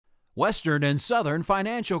Western and Southern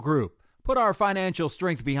Financial Group. Put our financial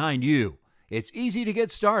strength behind you. It's easy to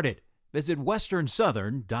get started. Visit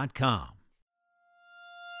westernsouthern.com.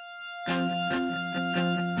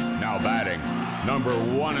 Now batting, number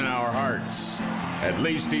one in our hearts. At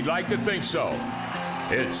least he'd like to think so.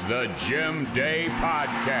 It's the Jim Day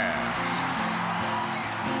Podcast.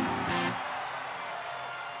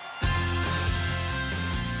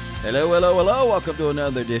 Hello, hello, hello. Welcome to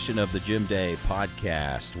another edition of the Jim Day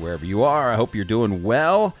Podcast. Wherever you are, I hope you're doing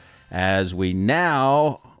well as we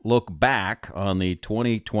now look back on the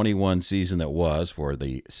 2021 season that was for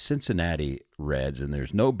the Cincinnati Reds, and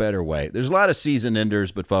there's no better way. There's a lot of season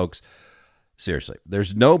enders, but folks, seriously,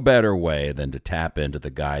 there's no better way than to tap into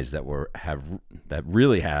the guys that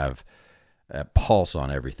really have a pulse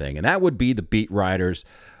on everything, and that would be the beat writers.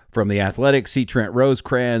 From The Athletic, C. Trent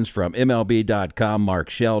Rosecrans. From MLB.com, Mark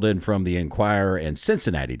Sheldon. From The Inquirer and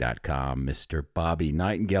Cincinnati.com, Mr. Bobby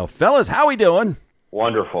Nightingale. Fellas, how we doing?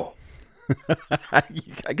 Wonderful. I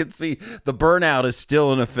can see the burnout is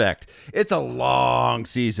still in effect. It's a long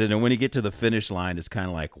season, and when you get to the finish line, it's kind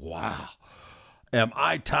of like, wow, am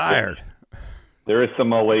I tired? There is some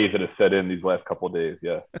malaise that has set in these last couple of days,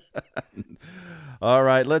 yeah. All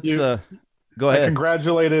right, let's go ahead. I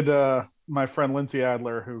congratulated my friend Lindsay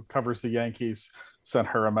Adler, who covers the Yankees, sent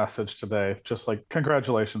her a message today, just like,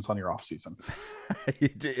 congratulations on your off season.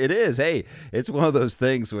 It is. Hey, it's one of those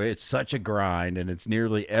things where it's such a grind and it's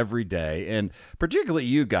nearly every day. And particularly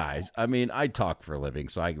you guys, I mean, I talk for a living,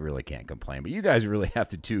 so I really can't complain, but you guys really have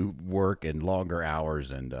to do work and longer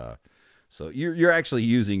hours. And so you're actually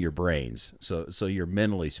using your brains. So you're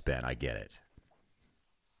mentally spent. I get it.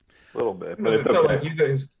 A little bit. But it felt like you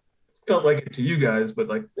guys felt like it to you guys, but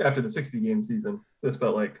like after the 60-game season, this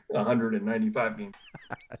felt like 195 games.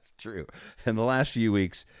 That's true. And the last few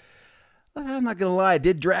weeks, I'm not going to lie, it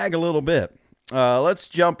did drag a little bit. Let's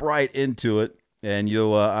jump right into it, and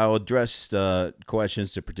I'll address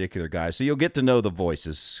questions to particular guys. So you'll get to know the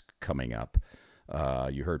voices coming up.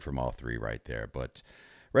 You heard from all three right there. But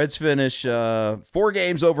Reds finish 4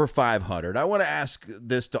 games over 500. I want to ask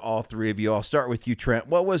this to all three of you. I'll start with you, Trent.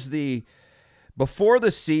 Before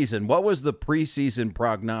the season, what was the preseason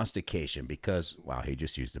prognostication? Because, wow, he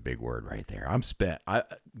just used a big word right there. I'm spent.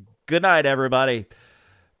 Good night, everybody.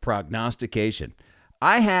 Prognostication.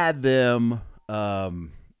 I had them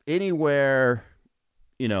anywhere,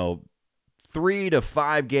 3 to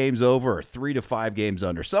 5 games over or 3 to 5 games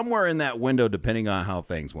under, somewhere in that window, depending on how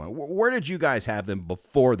things went. Where did you guys have them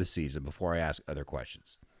before the season, before I ask other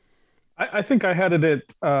questions? I think I had it at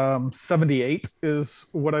 78 is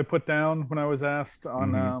what I put down when I was asked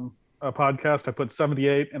on a podcast. I put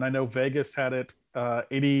 78, and I know Vegas had it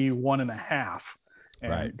 81 and a half.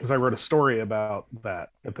 Right. Because I wrote a story about that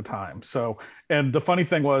at the time. So, and the funny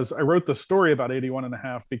thing was I wrote the story about 81 and a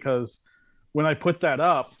half because when I put that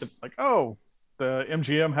up, it's like, oh, the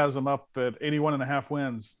MGM has them up at 81 and a half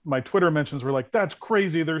wins. My Twitter mentions were like, that's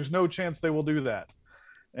crazy. There's no chance they will do that.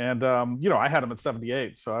 And, I had them at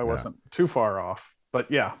 78, so I wasn't too far off. But,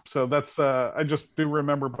 yeah, so that's I just do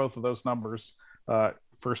remember both of those numbers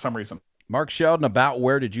for some reason. Mark Sheldon, about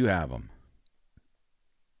where did you have them?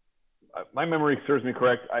 My memory serves me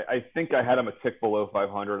correct. I think I had them a tick below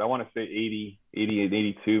 500. I want to say 80,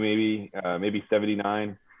 82 maybe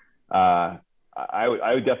 79. I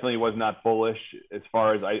definitely was not bullish as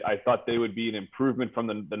far as I thought they would be an improvement from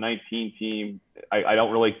the 19 team.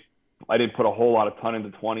 I didn't put a whole lot of ton into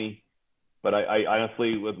 20, but I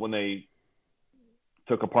honestly, when they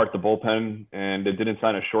took apart the bullpen and they didn't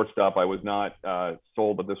sign a shortstop, I was not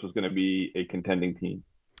sold that this was going to be a contending team.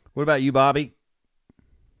 What about you, Bobby?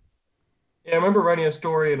 Yeah, I remember writing a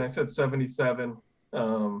story and I said 77.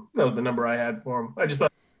 That was the number I had for them. I just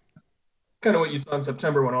thought kind of what you saw in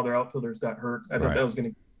September when all their outfielders got hurt. I thought that was going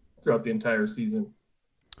to throughout the entire season.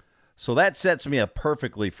 So that sets me up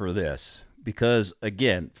perfectly for this. Because,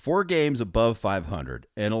 again, 4 games above 500,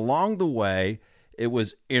 and along the way, it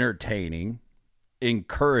was entertaining,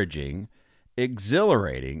 encouraging,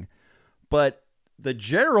 exhilarating, but the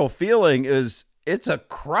general feeling is it's a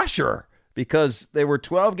crusher because they were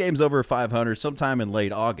 12 games over 500 sometime in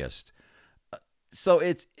late August. So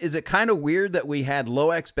is it kind of weird that we had low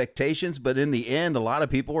expectations, but in the end, a lot of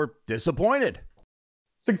people were disappointed?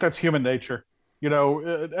 I think that's human nature.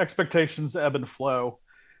 Expectations ebb and flow.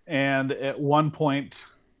 And at one point,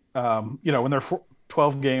 when they're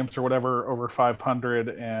 12 games or whatever over 500,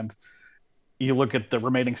 and you look at the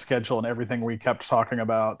remaining schedule and everything we kept talking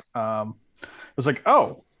about, it was like,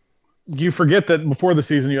 oh, you forget that before the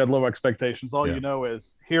season you had low expectations. All you know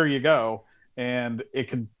is here you go, and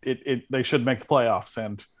they should make the playoffs,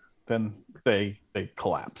 and then they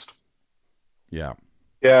collapsed. Yeah.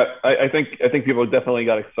 Yeah, I think people definitely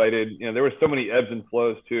got excited. There were so many ebbs and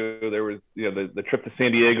flows too. There was the trip to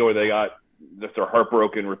San Diego where they got just their heart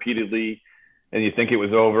broken repeatedly, and you think it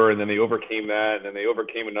was over, and then they overcame that, and then they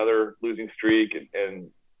overcame another losing streak,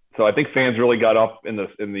 and so I think fans really got up in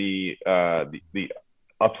the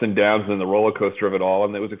ups and downs and the roller coaster of it all,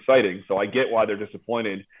 and it was exciting. So I get why they're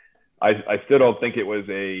disappointed. I still don't think it was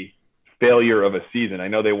a failure of a season. I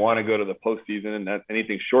know they want to go to the postseason, and that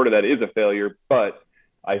anything short of that is a failure, but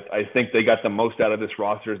I think they got the most out of this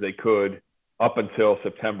roster as they could up until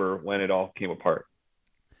September when it all came apart.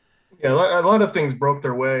 Yeah, a lot of things broke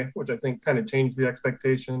their way, which I think kind of changed the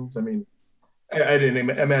expectations. I mean, I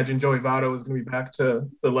didn't imagine Joey Votto was going to be back to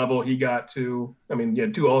the level he got to. I mean, you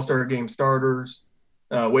had 2 All-Star game starters.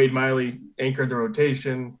 Wade Miley anchored the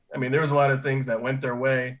rotation. I mean, there was a lot of things that went their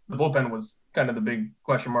way. The bullpen was kind of the big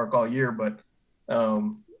question mark all year, but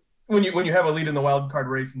when you have a lead in the wild card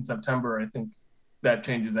race in September, I think that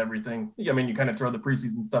changes everything. I mean, you kind of throw the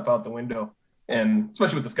preseason stuff out the window, and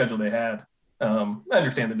especially with the schedule they had. I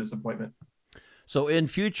understand the disappointment. So in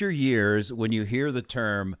future years, when you hear the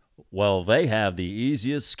term, well, they have the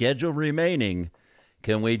easiest schedule remaining,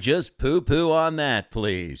 can we just poo-poo on that,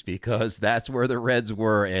 please? Because that's where the Reds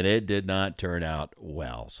were, and it did not turn out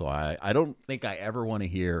well. So I don't think I ever want to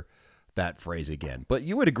hear that phrase again. But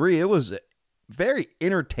you would agree it was a very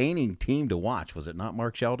entertaining team to watch, was it not,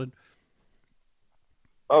 Mark Sheldon?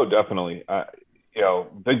 Oh, definitely.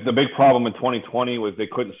 The big problem in 2020 was they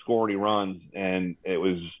couldn't score any runs, and they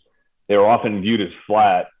were often viewed as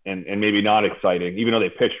flat and maybe not exciting, even though they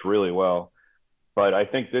pitched really well. But I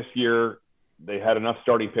think this year they had enough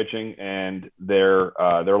starting pitching, and their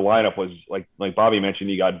lineup was like Bobby mentioned.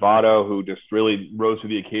 You got Votto, who just really rose to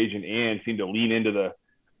the occasion and seemed to lean into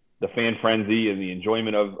the fan frenzy and the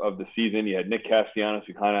enjoyment of the season. You had Nick Castellanos,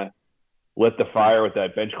 who kind of lit the fire with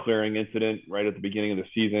that bench clearing incident right at the beginning of the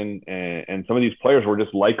season. And some of these players were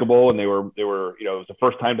just likable, and they were, it was the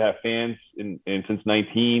first time to have fans since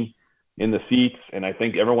 19 in the seats. And I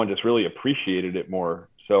think everyone just really appreciated it more.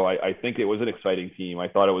 So I think it was an exciting team. I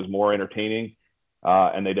thought it was more entertaining,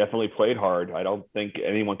 and they definitely played hard. I don't think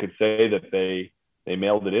anyone could say that they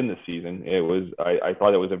mailed it in this season. I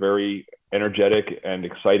thought it was a very energetic and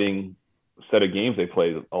exciting set of games they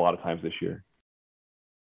played a lot of times this year.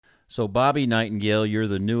 So, Bobby Nightingale, you're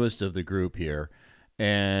the newest of the group here,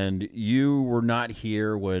 and you were not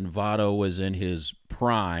here when Votto was in his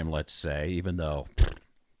prime, let's say, even though,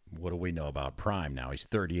 what do we know about prime now? He's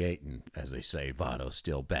 38, and as they say, Votto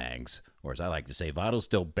still bangs, or as I like to say, Votto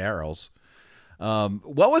still barrels.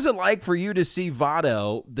 What was it like for you to see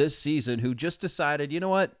Votto this season, who just decided, you know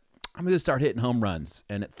what, I'm going to start hitting home runs,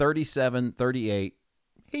 and at 37, 38,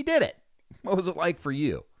 he did it. What was it like for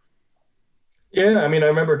you? Yeah, I mean, I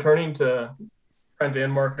remember turning to Trent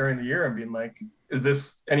and Mark during the year and being like, is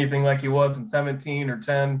this anything like he was in 17 or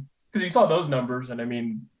 10? Because you saw those numbers, and I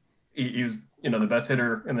mean, he was, the best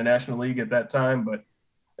hitter in the National League at that time.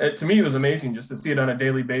 But to me, it was amazing just to see it on a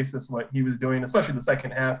daily basis, what he was doing, especially the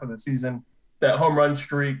second half of the season, that home run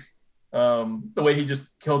streak, the way he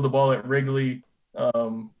just killed the ball at Wrigley.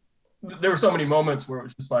 There were so many moments where it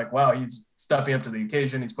was just like, wow, he's stepping up to the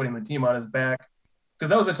occasion. He's putting the team on his back. Because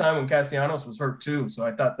that was a time when Castellanos was hurt too. So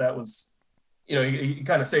I thought that was, he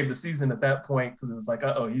kind of saved the season at that point, because it was like,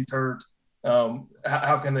 he's hurt.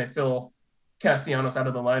 How can they fill Castellanos out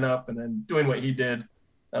of the lineup? And then doing what he did.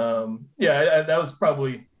 That was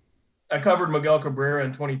probably – I covered Miguel Cabrera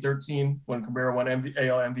in 2013 when Cabrera won AL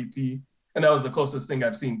MVP. And that was the closest thing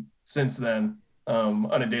I've seen since then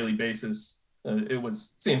on a daily basis. It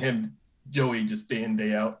was seeing him, Joey, just day in,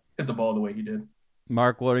 day out, hit the ball the way he did.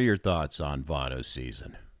 Mark, what are your thoughts on Votto's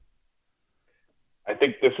season? I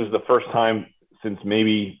think this is the first time since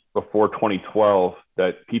maybe before 2012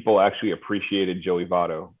 that people actually appreciated Joey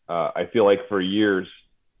Votto. I feel like for years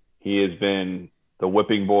he has been the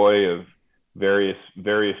whipping boy of various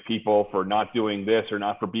people for not doing this or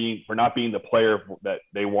not being the player that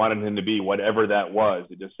they wanted him to be, whatever that was.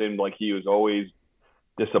 It just seemed like he was always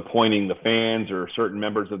disappointing the fans or certain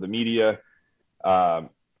members of the media.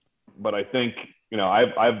 But I think,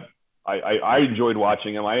 I enjoyed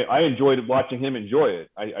watching him. I enjoyed watching him enjoy it.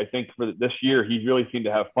 I think for this year, he really seemed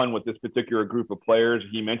to have fun with this particular group of players.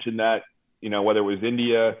 He mentioned that, whether it was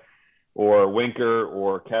India or Winker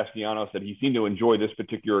or Castellanos, that he seemed to enjoy this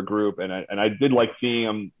particular group. And I did like seeing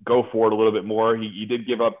him go for it a little bit more. He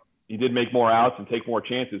did make more outs and take more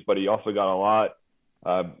chances, but he also got a lot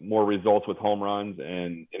more results with home runs.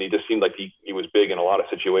 And he just seemed like he was big in a lot of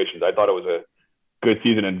situations. I thought it was a good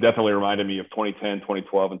season, and definitely reminded me of 2010,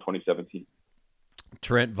 2012, and 2017.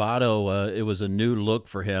 Trent Votto, it was a new look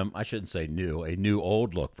for him. I shouldn't say new, a new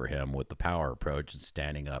old look for him with the power approach and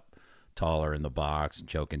standing up taller in the box and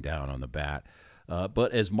choking down on the bat.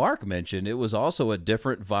 But as Mark mentioned, it was also a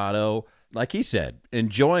different Votto, like he said,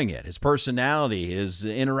 enjoying it, his personality, his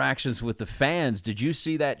interactions with the fans. Did you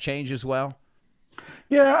see that change as well?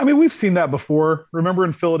 Yeah, I mean, we've seen that before. Remember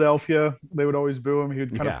in Philadelphia, they would always boo him. He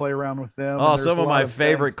would kind of play around with them. Oh, some of my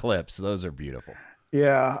favorite clips. Those are beautiful.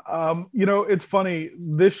 Yeah. It's funny.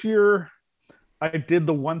 This year, I did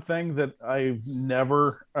the one thing that I've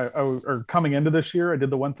never, or coming into this year, I did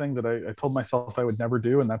the one thing that I told myself I would never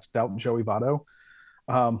do, and that's doubt Joey Votto.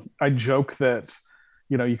 I joke that,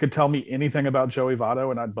 you could tell me anything about Joey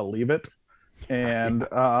Votto and I'd believe it. And,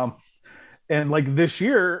 and like this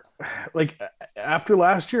year, like after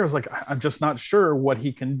last year, I was like, I'm just not sure what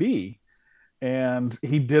he can be. And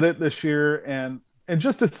he did it this year. And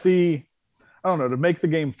just to see, I don't know, to make the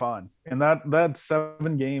game fun. And that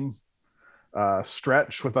 7-game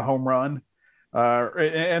stretch with a home run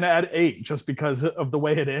and at 8, just because of the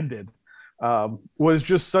way it ended, was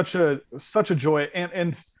just such a joy.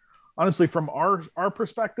 And honestly, from our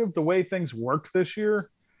perspective, the way things worked this year,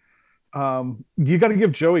 you got to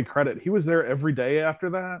give Joey credit. He was there every day after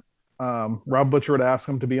that. Rob Butcher would ask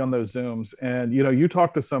him to be on those Zooms, and you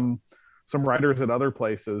talk to some writers at other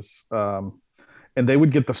places, and they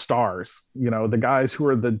would get the stars. The guys who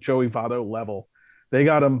are the Joey Votto level, they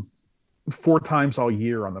got him 4 times all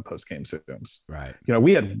year on the post game Zooms. Right.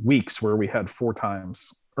 We had weeks where we had 4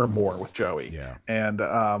 times or more with Joey. Yeah. And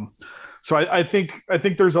so I think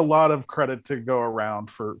there's a lot of credit to go around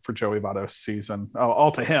for Joey Votto's season,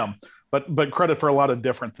 all to him. But credit for a lot of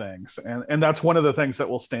different things. And that's one of the things that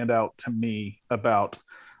will stand out to me about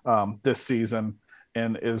this season.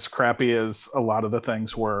 And as crappy as a lot of the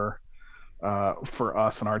things were for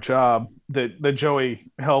us and our job, that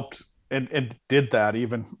Joey helped and did that,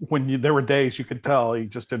 even when there were days you could tell he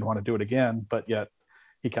just didn't want to do it again, but yet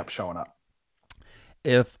he kept showing up.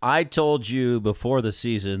 If I told you before the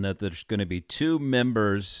season that there's going to be 2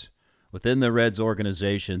 members within the Reds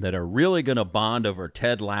organization that are really going to bond over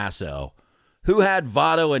Ted Lasso, who had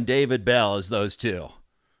Votto and David Bell as those 2?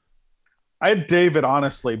 I had David,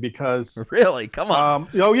 honestly, because... Really? Come on.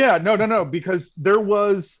 Oh, yeah. No. Because there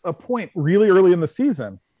was a point really early in the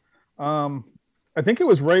season. I think it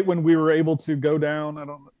was right when we were able to go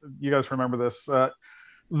down. You guys remember this.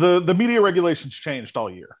 The media regulations changed all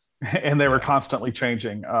year, and they were constantly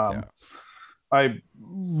changing. I'm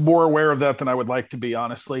more aware of that than I would like to be,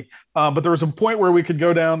 honestly. But there was a point where we could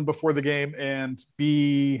go down before the game and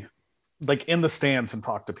be like in the stands and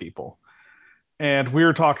talk to people. And we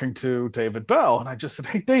were talking to David Bell, and I just said,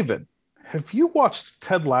 "Hey, David, have you watched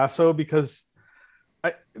Ted Lasso? Because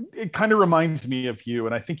it kind of reminds me of you,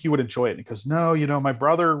 and I think you would enjoy it." And he goes, "No, my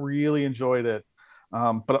brother really enjoyed it,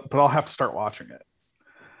 but I'll have to start watching it."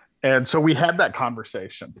 And so we had that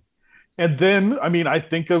conversation. And then, I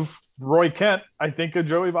think of Roy Kent. I think of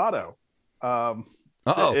Joey Votto.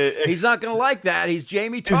 He's not going to like that. He's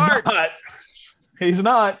Jamie Tart. He's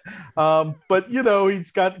not. But,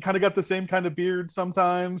 he's kind of got the same kind of beard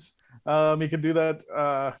sometimes. He can do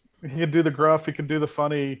that. He can do the gruff. He can do the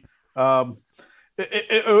funny.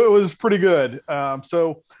 It was pretty good.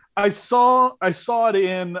 So I saw it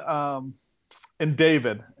in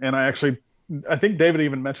David, and I think David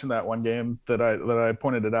even mentioned that one game that I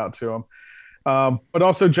pointed it out to him. But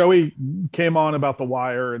also Joey came on about The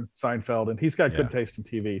Wire and Seinfeld, and he's got good taste in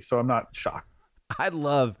TV, so I'm not shocked. I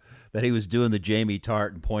love that he was doing the Jamie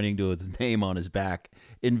Tart and pointing to his name on his back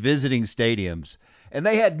in visiting stadiums. And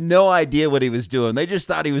they had no idea what he was doing. They just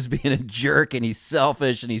thought he was being a jerk and he's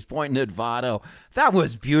selfish and he's pointing at Votto. That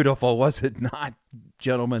was beautiful, was it not,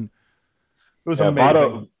 gentlemen? It was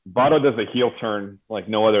amazing. Votto does a heel turn like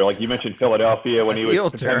no other. Like you mentioned Philadelphia when he was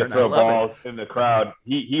pretend to throw balls in the crowd.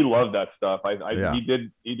 He loved that stuff.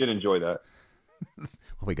 He did enjoy that.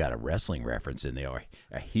 Well, we got a wrestling reference in there.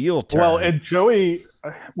 A heel turn. Well, and Joey,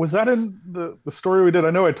 was that in the story we did?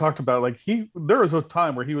 I know I talked about there was a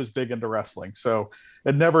time where he was big into wrestling. So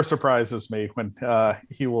it never surprises me when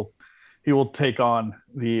he will take on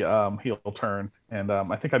the heel turn. And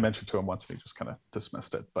I think I mentioned to him once and he just kind of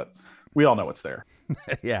dismissed it, but we all know it's there.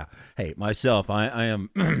 Yeah. Hey, myself, I am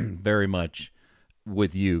very much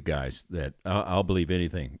with you guys that I'll believe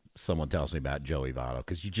anything someone tells me about Joey Votto,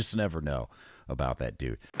 because you just never know about that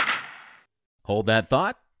dude. Hold that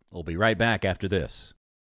thought. We'll be right back after this.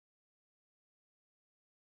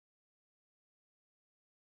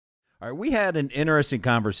 All right, we had an interesting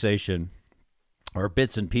conversation, or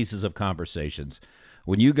bits and pieces of conversations,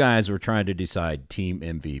 when you guys were trying to decide team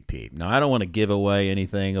MVP. Now, I don't want to give away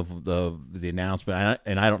anything of the announcement,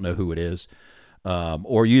 and I don't know who it is,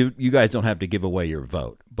 or you guys don't have to give away your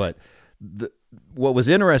vote. But what was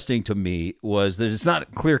interesting to me was that it's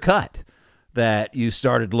not clear cut. That you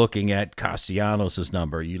started looking at Castellanos'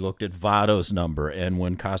 number, you looked at Vado's number, and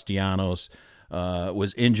when Castellanos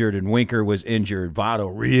was injured and Winker was injured,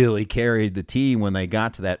 Votto really carried the team when they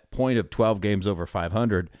got to that point of 12 games over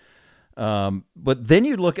 500. But then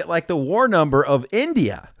you look at like the WAR number of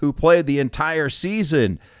India, who played the entire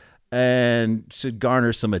season and should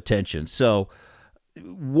garner some attention. So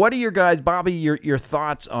what are your guys, Bobby, your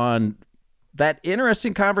thoughts on that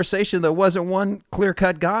interesting conversation that wasn't one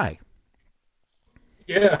clear-cut guy?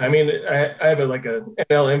 Yeah, I mean, I have a NL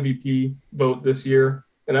MVP vote this year,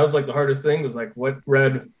 and that was like the hardest thing was like what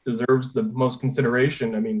red deserves the most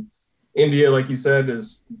consideration. I mean, India, like you said,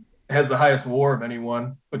 has the highest WAR of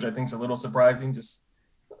anyone, which I think is a little surprising. Just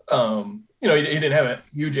he didn't have a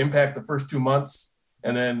huge impact the first 2 months,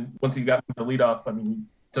 and then once he got the leadoff, I mean, he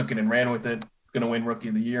took it and ran with it. Going to win Rookie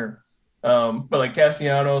of the Year. But like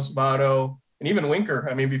Castellanos, Votto, and even Winker.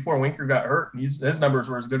 I mean, before Winker got hurt, his numbers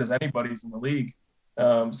were as good as anybody's in the league.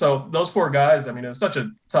 So those four guys, I mean, it was such a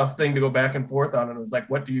tough thing to go back and forth on. And it was like,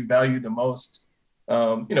 what do you value the most?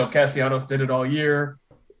 Castellanos did it all year.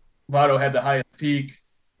 Votto had the highest peak.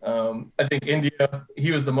 I think India,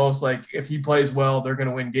 he was the most like, if he plays well, they're going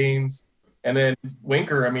to win games. And then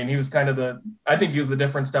Winker, I mean, he was kind of I think he was the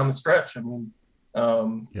difference down the stretch. I mean,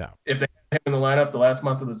 if they had him in the lineup the last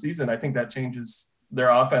month of the season, I think that changes their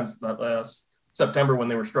offense that last September when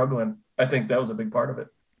they were struggling. I think that was a big part of it.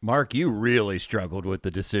 Mark, you really struggled with the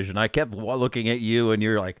decision. I kept looking at you, and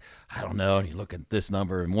you're like, I don't know. And you look at this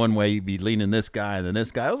number, and one way you'd be leaning this guy and then this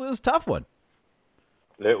guy. It was a tough one.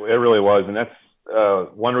 It really was, and that's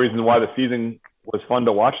one reason why the season was fun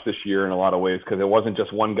to watch this year in a lot of ways, because it wasn't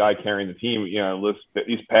just one guy carrying the team.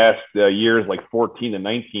 These past years, like 14 and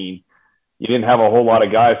 19, you didn't have a whole lot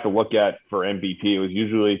of guys to look at for MVP. It was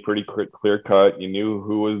usually pretty clear cut. You knew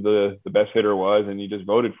who was the best hitter was, and you just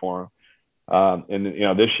voted for him.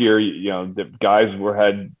 This year, the guys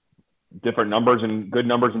had different numbers and good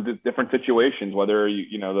numbers in different situations, whether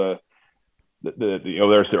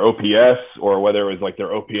there's their OPS or whether it was like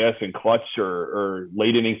their OPS in clutch or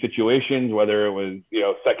late inning situations, whether it was,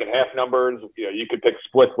 second half numbers, you could pick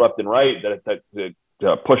splits left and right that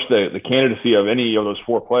push the candidacy of any of those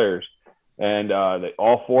four players. And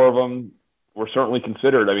all four of them were certainly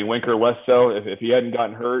considered. I mean, Winker less so. If he hadn't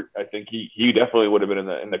gotten hurt, I think he definitely would have been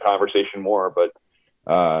in the conversation more. But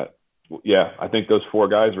I think those four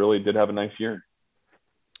guys really did have a nice year.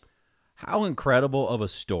 How incredible of a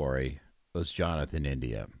story was Jonathan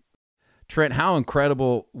India? Trent, how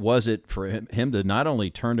incredible was it for him to not only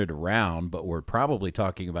turn it around, but we're probably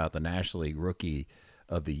talking about the National League Rookie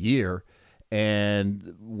of the Year.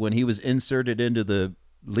 And when he was inserted into the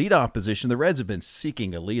leadoff position, the Reds have been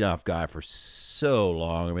seeking a leadoff guy for so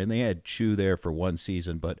long. I mean, they had Chu there for one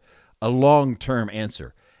season, but a long-term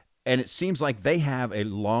answer. And it seems like they have a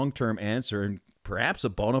long-term answer and perhaps a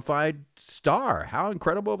bona fide star. How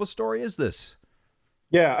incredible of a story is this?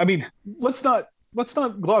 Yeah, I mean, let's not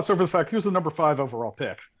gloss over the fact he was the number 5 overall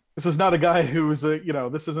pick. This is not a guy who's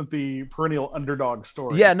this isn't the perennial underdog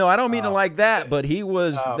story. Yeah, no, I don't mean it like that, but he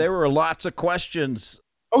was. There were lots of questions.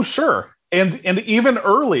 Oh, sure. And even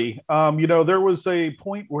early, there was a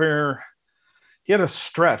point where he had a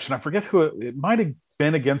stretch, and I forget who it might have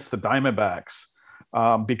been against the Diamondbacks,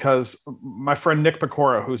 because my friend Nick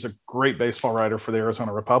Pecora, who's a great baseball writer for the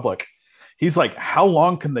Arizona Republic, he's like, how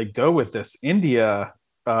long can they go with this India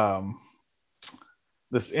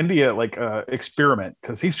experiment?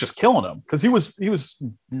 Because he's just killing them. Because he was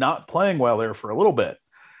not playing well there for a little bit,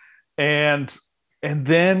 and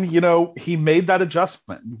then, he made that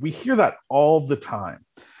adjustment. We hear that all the time.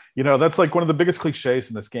 That's like one of the biggest cliches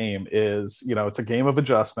in this game is, it's a game of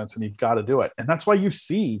adjustments and you've got to do it. And that's why you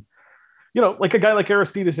see, like a guy like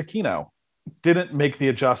Aristides Aquino didn't make the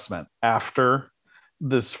adjustment after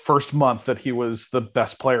this first month that he was the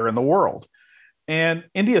best player in the world. And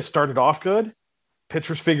India started off good.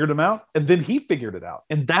 Pitchers figured him out, and then he figured it out.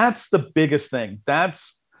 And that's the biggest thing.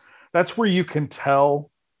 That's where you can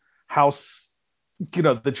tell how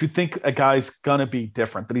that you think a guy's going to be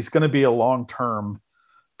different, that he's going to be a long-term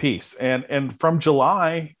piece. And from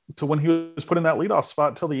July to when he was put in that leadoff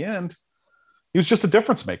spot till the end, he was just a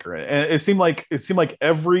difference maker. And it seemed like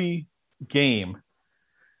every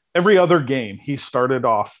other game, he started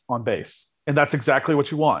off on base, and that's exactly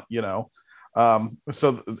what you want,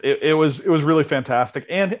 So it was really fantastic.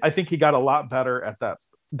 And I think he got a lot better at that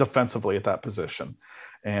defensively at that position.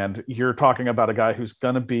 And you're talking about a guy who's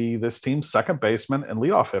going to be this team's second baseman and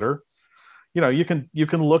leadoff hitter. You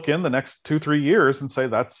can look in the next 2-3 years and say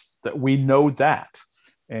that we know that.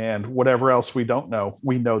 And whatever else we don't know,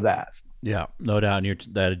 we know that. Yeah, no doubt. And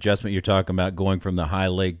that adjustment you're talking about, going from the high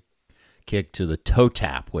leg kick to the toe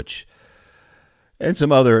tap, and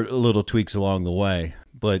some other little tweaks along the way.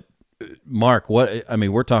 But Mark,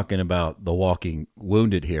 we're talking about the walking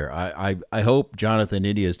wounded here. I hope Jonathan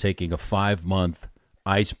India is taking a 5-month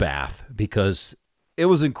ice bath, because it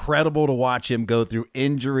was incredible to watch him go through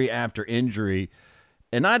injury after injury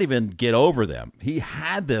and not even get over them. He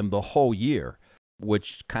had them the whole year,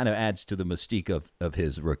 which kind of adds to the mystique of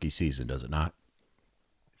his rookie season, does it not?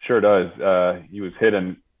 Sure does. He was hit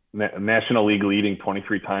a National League leading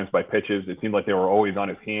 23 times by pitches. It seemed like they were always on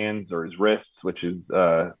his hands or his wrists, which is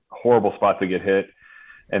a horrible spot to get hit.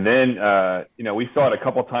 And then, we saw it a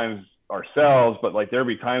couple times ourselves, but like there'd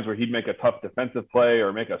be times where he'd make a tough defensive play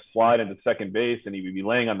or make a slide into second base, and he would be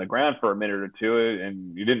laying on the ground for a minute or two,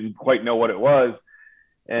 and you didn't quite know what it was.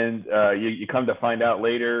 And you come to find out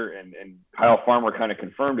later, and Kyle Farmer kind of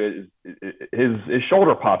confirmed it, his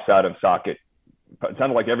shoulder pops out of socket. It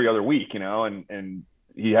sounded like every other week, and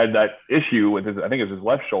he had that issue with I think it was his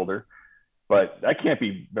left shoulder, but that can't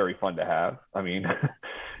be very fun to have. I mean,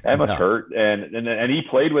 that must hurt. And he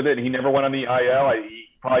played with it, and he never went on the IL. He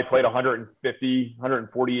probably played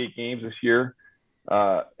 148 games this year.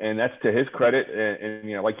 And that's to his credit.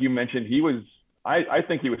 And like you mentioned, I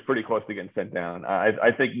think he was pretty close to getting sent down.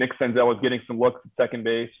 I think Nick Senzel was getting some looks at second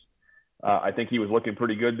base. I think he was looking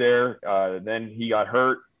pretty good there. Then he got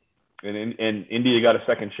hurt, and India got a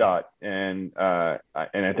second shot. And I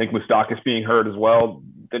think Moustakas being hurt as well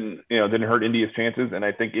didn't hurt India's chances. And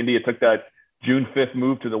I think India took that June 5th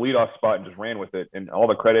move to the leadoff spot and just ran with it. And all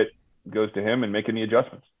the credit goes to him and making the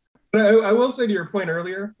adjustments. But I will say, to your point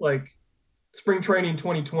earlier, like spring training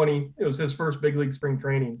 2020, it was his first big league spring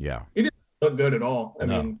training. Yeah. He didn't look good at all. I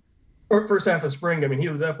mean, first half of spring, he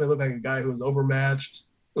definitely looked like a guy who was overmatched,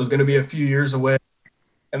 was going to be a few years away.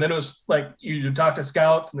 And then it was like, you talk to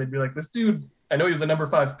scouts and they'd be like, this dude, I know he was a number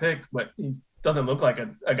 5 pick, but he doesn't look like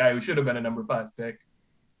a guy who should have been a number 5 pick.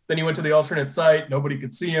 Then he went to the alternate site. Nobody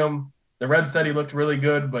could see him. The Reds said he looked really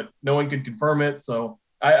good, but no one could confirm it. So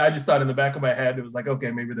I just thought in the back of my head, it was like,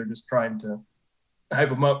 okay, maybe they're just trying to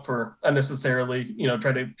hype him up for unnecessarily,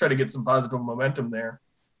 try to get some positive momentum there.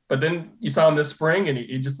 But then you saw him this spring, and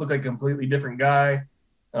he just looked like a completely different guy.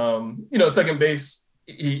 At second base,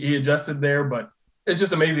 he adjusted there, but it's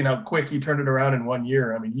just amazing how quick he turned it around in 1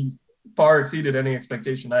 year. I mean, he far exceeded any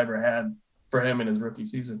expectation I ever had for him in his rookie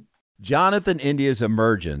season. Jonathan India's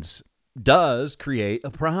emergence does create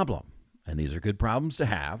a problem, and these are good problems to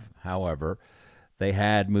have. However, they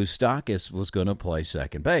had Moustakas was going to play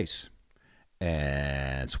second base,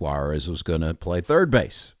 and Suarez was going to play third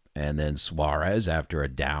base. And then Suarez, after a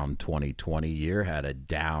down 2020 year, had a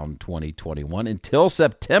down 2021 until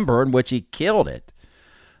September, in which he killed it.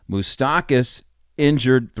 Moustakas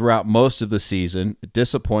injured throughout most of the season,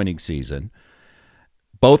 disappointing season,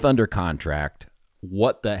 both under contract.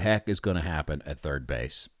 What the heck is going to happen at third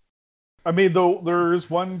base? I mean, though, there's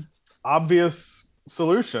one obvious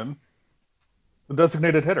solution: the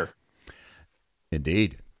designated hitter.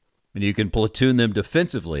 Indeed. And you can platoon them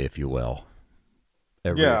defensively, if you will.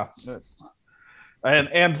 Yeah.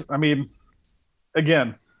 And I mean,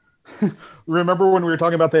 again, remember when we were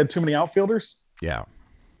talking about they had too many outfielders? Yeah.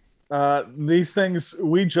 These things,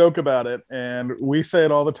 we joke about it, and we say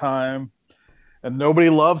it all the time, and nobody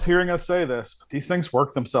loves hearing us say this, but these things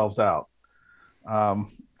work themselves out.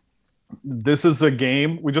 This is a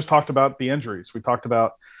game. We just talked about the injuries. We talked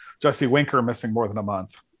about Jesse Winker missing more than a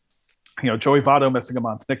month. Joey Votto missing a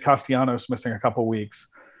month. Nick Castellanos missing a couple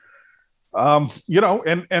weeks.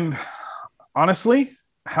 And honestly,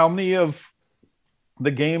 how many of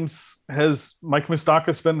the games has Mike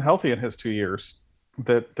Moustakas been healthy in his 2 years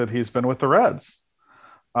that he's been with the Reds?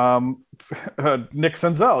 Nick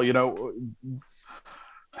Senzel,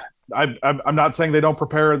 I'm not saying they don't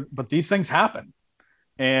prepare, but these things happen.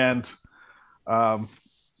 And I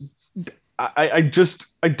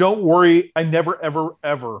don't worry. I never, ever,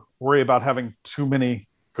 ever worry about having too many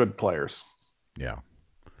good players. Yeah.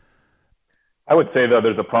 I would say, though,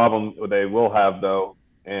 there's a problem they will have, though.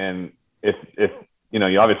 And if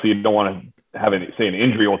you obviously you don't want to have an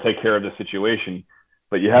injury will take care of the situation,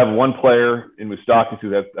 but you have one player in Moustakas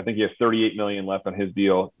who has, I think he has $38 million left on his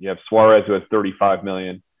deal. You have Suarez who has $35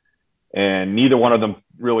 million, and neither one of them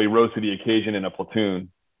really rose to the occasion in a platoon.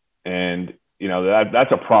 And,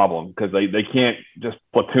 that's a problem because they can't just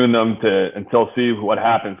platoon them until see what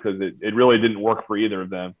happens, because it really didn't work for either of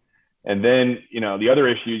them. And then, the other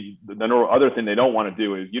issue, the other thing they don't want to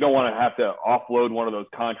do is you don't want to have to offload one of those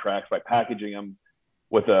contracts by packaging them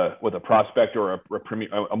with a prospect or a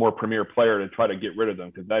more premier player to try to get rid of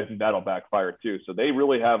them, because I think that'll backfire too. So they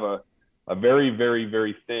really have a very, very,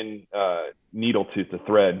 very thin needle to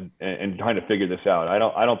thread and trying to figure this out.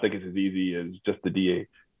 I don't think it's as easy as just the DH.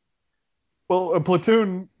 Well, the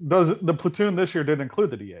platoon this year didn't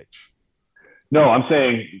include the DH. No, I'm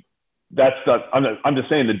saying I'm just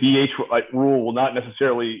saying the DH rule will not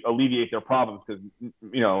necessarily alleviate their problems, because,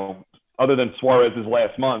 you know, other than Suarez's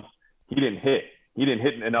last month, he didn't hit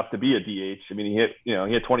enough to be a DH. I mean, he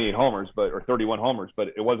had 28 homers, or 31 homers, but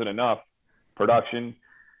it wasn't enough production.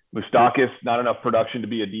 Moustakas, not enough production to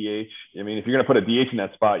be a DH. I mean, if you're going to put a DH in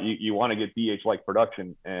that spot, you want to get DH-like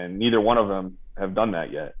production, and neither one of them have done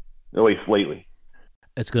that yet, at least lately.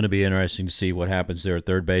 It's going to be interesting to see what happens there at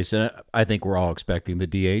third base. And I think we're all expecting the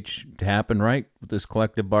DH to happen, right, with this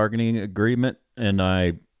collective bargaining agreement. And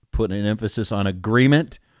I put an emphasis on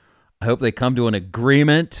agreement. I hope they come to an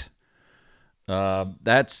agreement.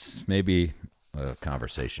 That's maybe a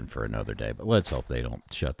conversation for another day, but let's hope they don't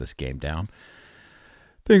shut this game down.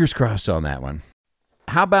 Fingers crossed on that one.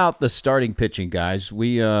 How about the starting pitching, guys?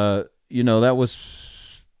 We, that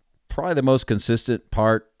was probably the most consistent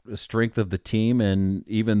part, the strength of the team. And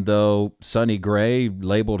even though Sonny Gray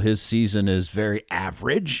labeled his season as very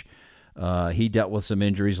average, he dealt with some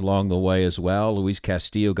injuries along the way as well. Luis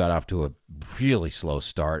Castillo got off to a really slow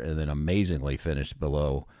start and then amazingly finished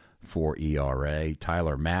below 4 ERA.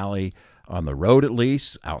 Tyler Mahle, on the road at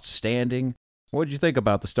least, outstanding. What did you think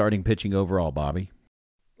about the starting pitching overall, Bobby?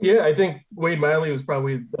 Yeah, I think Wade Miley was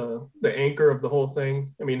probably the anchor of the whole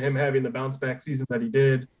thing. I mean, him having the bounce back season that he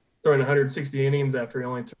did, throwing 160 innings after he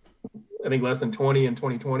only threw, I think, less than 20 in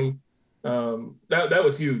 2020. That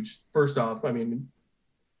was huge. First off, I mean,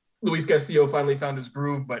 Luis Castillo finally found his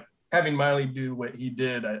groove, but having Miley do what he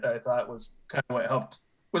did, I thought was kind of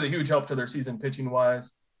was a huge help to their season pitching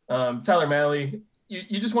wise. Tyler Mahle,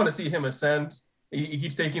 you just want to see him ascend. He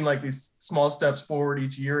keeps taking like these small steps forward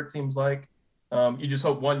each year, it seems like. You just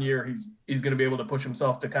hope one year he's going to be able to push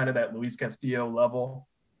himself to kind of that Luis Castillo level,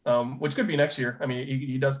 which could be next year. I mean,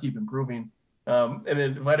 he does keep improving. And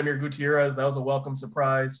then Vladimir Gutierrez, that was a welcome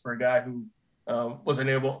surprise for a guy who was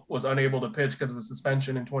unable to pitch because of a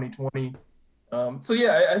suspension in 2020. So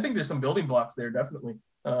yeah, I think there's some building blocks there, definitely.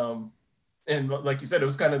 And like you said, it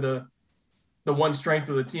was kind of the one strength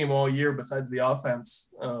of the team all year besides the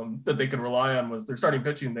offense that they could rely on was their starting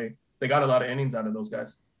pitching. They got a lot of innings out of those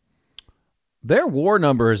guys. Their WAR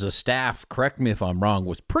number as a staff, correct me if I'm wrong,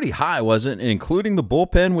 was pretty high, wasn't it? Including the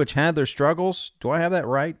bullpen, which had their struggles. Do I have that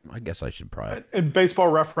right? I guess I should probably. In Baseball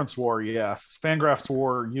Reference WAR, yes. Fangraphs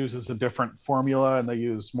WAR uses a different formula, and they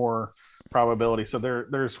use more probability. So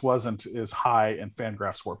theirs wasn't as high in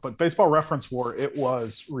Fangraphs WAR. But Baseball Reference WAR, it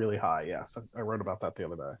was really high, yes. I wrote about that the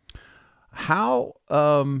other day. How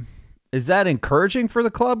is that encouraging for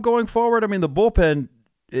the club going forward? I mean, the bullpen,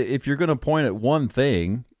 if you're going to point at one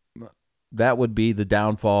thing, that would be the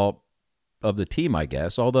downfall of the team, I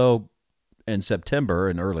guess. Although in September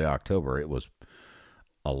and early October, it was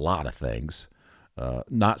a lot of things.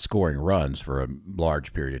 Not scoring runs for a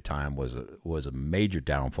large period of time was a major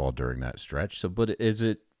downfall during that stretch. So, but is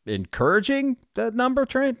it encouraging, that number,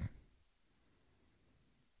 Trent?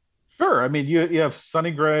 Sure. I mean, you have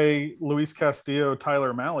Sonny Gray, Luis Castillo,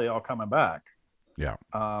 Tyler Mahle all coming back. Yeah.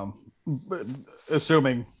 But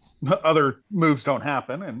assuming other moves don't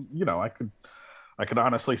happen, and I could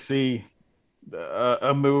honestly see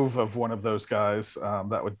a move of one of those guys.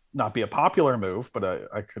 That would not be a popular move, but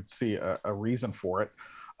I could see a reason for it.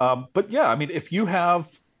 But yeah, I mean, if you have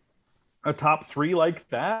a top three like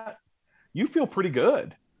that, you feel pretty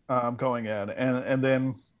good going in, and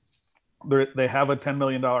then they have a $10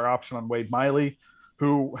 million option on Wade Miley,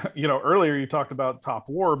 who earlier you talked about top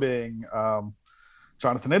WAR being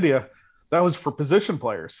Jonathan India. That was for position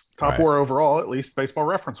players. Top WAR overall, at least Baseball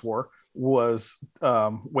Reference WAR, was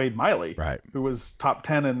Wade Miley, right, who was top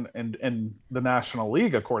 10 in the National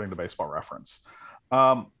League, according to Baseball Reference.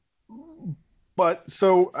 But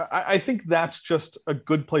so I think that's just a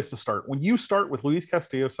good place to start. When you start with Luis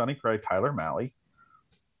Castillo, Sonny Gray, Tyler Mahle,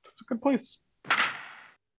 that's a good place.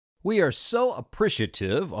 We are so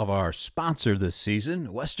appreciative of our sponsor this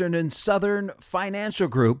season, Western and Southern Financial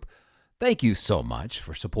Group. Thank you so much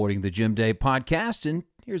for supporting the Jim Day podcast, and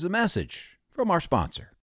here's a message from our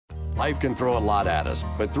sponsor. Life can throw a lot at us,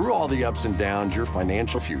 but through all the ups and downs, your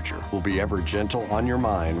financial future will be ever gentle on your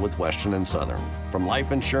mind with Western and Southern. From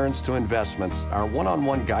life insurance to investments, our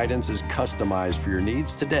one-on-one guidance is customized for your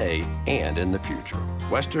needs today and in the future.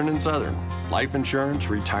 Western and Southern, life insurance,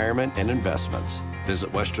 retirement, and investments.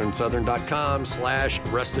 Visit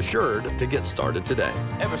westernsouthern.com/rest assured to get started today.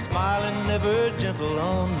 Ever smiling, ever gentle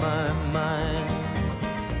on my mind.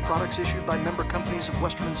 Products issued by member companies of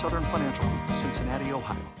Western and Southern Financial Group, Cincinnati,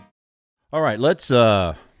 Ohio. All right, let's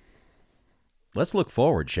look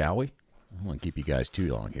forward, shall we? I don't want to keep you guys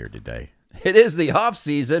too long here today. It is the off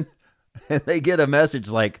season, and they get a message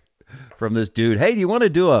like from this dude, "Hey, do you want to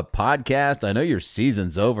do a podcast? I know your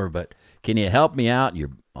season's over, but can you help me out?" And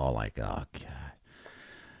you're all like, "Oh, God."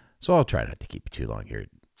 So I'll try not to keep you too long here.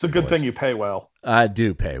 It's a good thing you pay well. I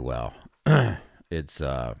do pay well.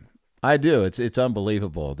 I do. It's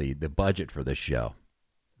unbelievable, the budget for this show.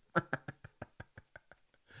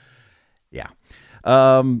 Yeah.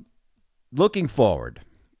 Looking forward,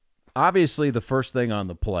 obviously the first thing on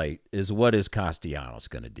the plate is what is Castellanos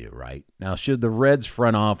going to do, right? Now, should the Reds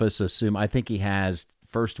front office assume, I think he has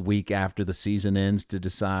first week after the season ends to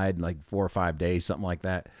decide, like 4 or 5 days, something like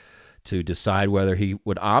that, to decide whether he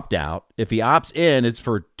would opt out. If he opts in, it's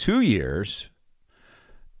for 2 years.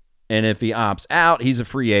 And if he opts out, he's a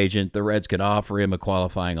free agent. The Reds can offer him a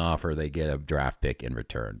qualifying offer. They get a draft pick in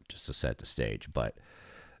return just to set the stage. But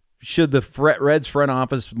should the Reds front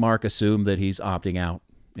office, Mark, assume that he's opting out,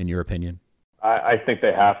 in your opinion? I think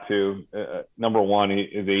they have to. Number one,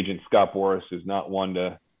 his agent, Scott Boras, is not one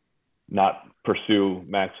to not pursue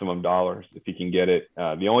maximum dollars if he can get it.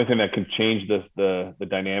 The only thing that can change the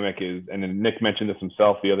dynamic is, and then Nick mentioned this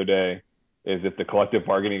himself the other day, is if the collective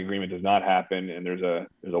bargaining agreement does not happen and there's a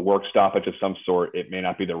work stoppage of some sort, it may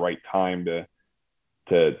not be the right time to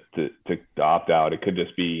opt out. It could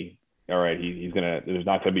just be, all right, there's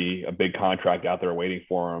not gonna be a big contract out there waiting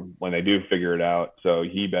for him when they do figure it out, so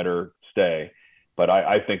he better stay. But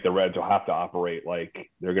I think the Reds will have to operate like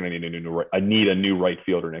they're gonna need a new right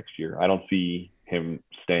fielder next year. I don't see him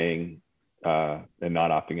staying and not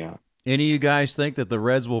opting out. Any of you guys think that the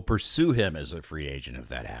Reds will pursue him as a free agent if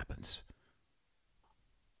that happens?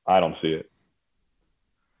 I don't see it.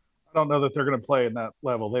 I don't know that they're going to play in that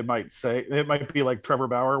level. They might say it might be like Trevor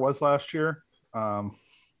Bauer was last year,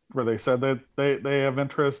 where they said that they have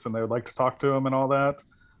interest and they would like to talk to him and all that.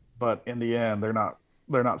 But in the end, they're not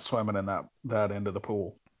swimming in that end of the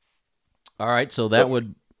pool. All right, so that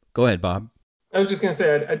would go ahead, Bob. I was just going to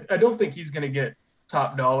say I don't think he's going to get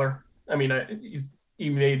top dollar. I mean, he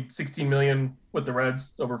made $16 million with the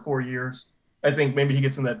Reds over 4 years. I think maybe he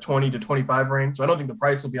gets in that 20 to 25 range. So I don't think the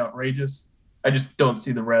price will be outrageous. I just don't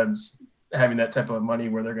see the Reds having that type of money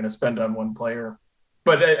where they're going to spend on one player.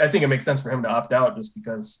 But I think it makes sense for him to opt out just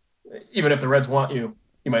because even if the Reds want you,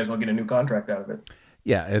 you might as well get a new contract out of it.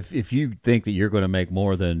 Yeah, if you think that you're going to make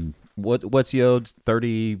more than what's he owed,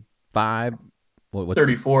 35? What's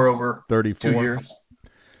 34 over 34? 2 years.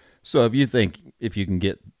 So if you can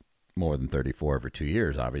get more than 34 over 2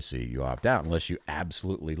 years, obviously you opt out unless you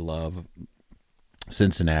absolutely love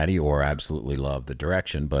Cincinnati or absolutely love the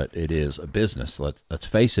direction, but it is a business. Let's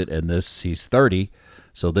face it. And he's 30,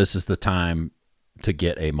 so this is the time to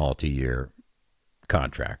get a multi-year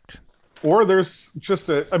contract. Or there's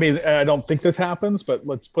I don't think this happens, but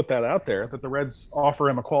let's put that out there that the Reds offer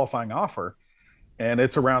him a qualifying offer, and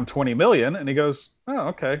it's around $20 million, and he goes, "Oh,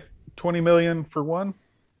 okay, $20 million for one.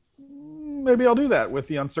 Maybe I'll do that," with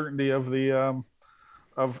the uncertainty of the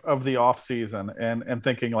of the off season and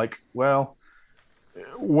thinking like, well,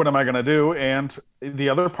 what am I going to do? And the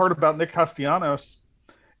other part about Nick Castellanos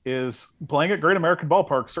is playing at Great American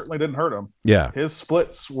Ballpark certainly didn't hurt him. Yeah. His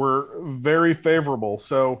splits were very favorable.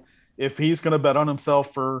 So if he's going to bet on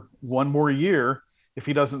himself for one more year, if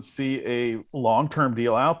he doesn't see a long-term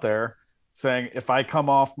deal out there saying, if I come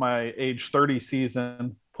off my age 30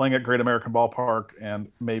 season playing at Great American Ballpark and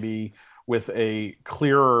maybe with a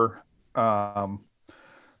clearer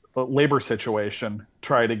labor situation,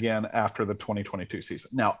 try it again after the 2022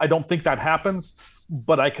 season. Now, I don't think that happens,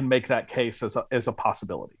 but I can make that case as a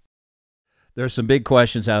possibility. There's some big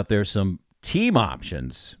questions out there, some team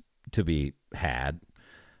options to be had,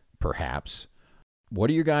 perhaps. What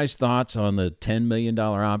are your guys' thoughts on the $10 million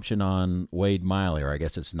option on Wade Miley? Or I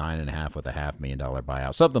guess it's $9.5 with a $500,000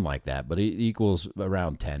 buyout, something like that, but it equals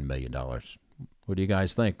around $10 million. What do you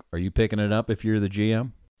guys think? Are you picking it up if you're the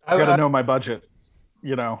GM? I got to know my budget.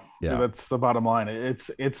 Yeah. That's the bottom line. It's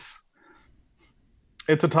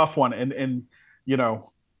a tough one. And,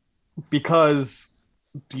 because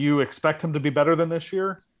do you expect him to be better than this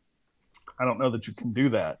year? I don't know that you can do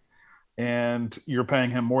that. And you're paying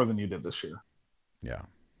him more than you did this year. Yeah.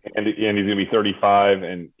 And he's going to be 35.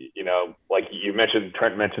 And, like you mentioned,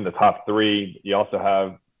 Trent mentioned the top three. You also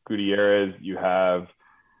have Gutierrez. You have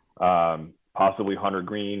possibly Hunter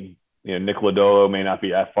Green. Nick Lodolo may not be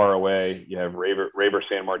that far away. You have Raber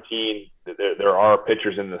San Martin. There are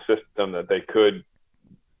pitchers in the system that they could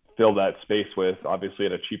fill that space with, obviously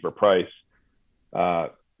at a cheaper price, than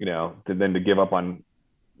to give up on,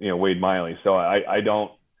 Wade Miley. So I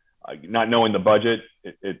don't Not knowing the budget,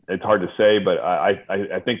 it's hard to say, but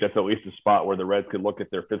I think that's at least a spot where the Reds could look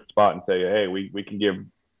at their fifth spot and say, hey, we can give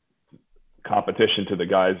competition to the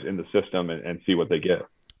guys in the system and see what they get.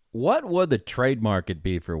 What would the trade market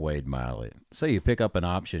be for Wade Miley? Say you pick up an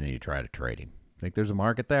option and you try to trade him. Think there's a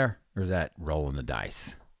market there, or is that rolling the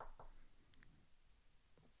dice?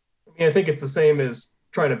 I mean, I think it's the same as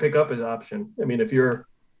trying to pick up his option. I mean, if you're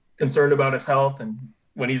concerned about his health, and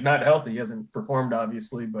when he's not healthy, he hasn't performed,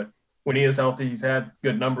 obviously, but when he is healthy, he's had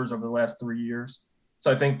good numbers over the last 3 years.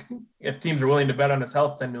 So I think if teams are willing to bet on his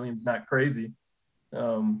health, 10 million is not crazy.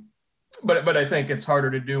 But I think it's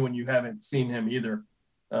harder to do when you haven't seen him either.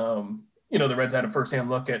 The Reds had a firsthand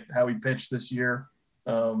look at how he pitched this year,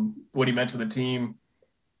 what he meant to the team.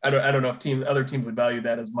 I don't know if other teams would value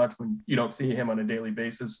that as much when you don't see him on a daily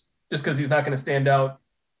basis, just because he's not going to stand out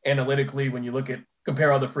analytically when you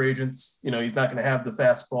compare all the free agents. He's not going to have the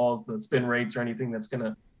fastballs, the spin rates, or anything that's going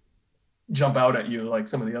to jump out at you like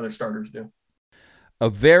some of the other starters do. A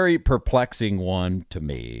very perplexing one to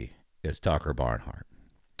me is Tucker Barnhart.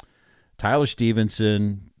 Tyler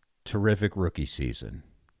Stevenson, terrific rookie season.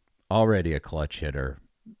 Already a clutch hitter.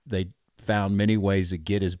 They found many ways to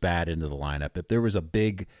get his bat into the lineup. If there was a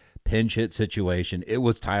big pinch hit situation, it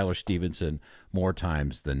was Tyler Stevenson more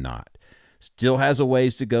times than not. Still has a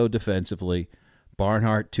ways to go defensively.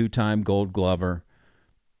 Barnhart, 2-time Gold Glover.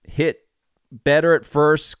 Hit better at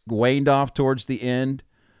first, waned off towards the end.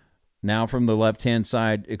 Now from the left-hand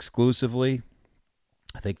side exclusively.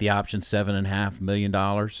 I think the option's $7.5 million.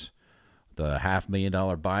 The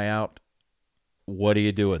 $500,000 buyout. What are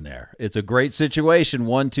you doing there? It's a great situation.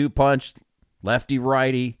 1-2 punch, lefty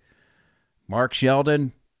righty. Mark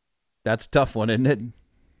Sheldon, that's a tough one, isn't it?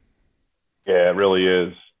 Yeah, it really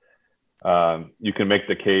is. You can make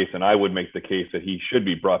the case, and I would make the case that he should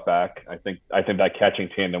be brought back. I think that catching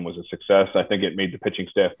tandem was a success. I think it made the pitching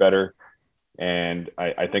staff better, and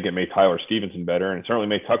I think it made Tyler Stevenson better, and it certainly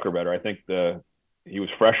made Tucker better. I think he was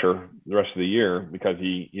fresher the rest of the year because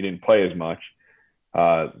he didn't play as much.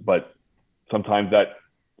 But sometimes that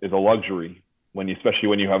is a luxury especially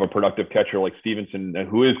when you have a productive catcher like Stevenson,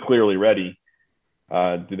 who is clearly ready.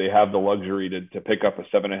 Do they have the luxury to pick up a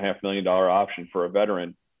 $7.5 million option for a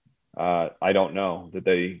veteran? I don't know that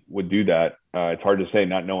they would do that. It's hard to say,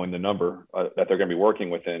 not knowing the number that they're going to be working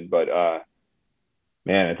within. But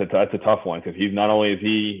man, that's a tough one, because he's not only is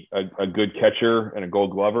he a good catcher and a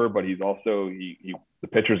Gold Glover, but he's also the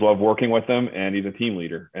pitchers love working with him, and he's a team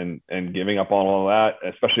leader. And giving up on all that,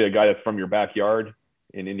 especially a guy that's from your backyard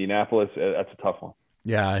in Indianapolis, that's a tough one.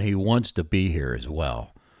 Yeah, and he wants to be here as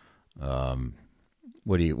well.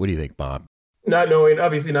 What do you think, Bob?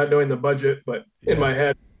 Obviously not knowing the budget, but in my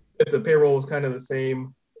head, if the payroll was kind of the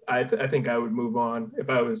same, I think I would move on if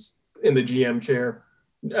I was in the GM chair.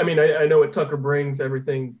 I mean, I know what Tucker brings,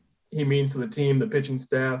 everything he means to the team, the pitching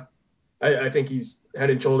staff. I think he's head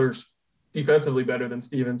and shoulders defensively better than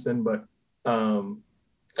Stevenson, but I'm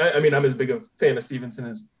as big a fan of Stevenson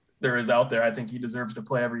as there is out there. I think he deserves to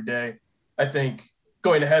play every day. I think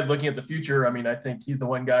going ahead, looking at the future, I think he's the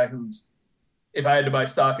one guy who's, if I had to buy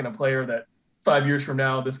stock in a player that 5 years from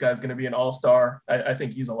now, this guy's going to be an all-star, I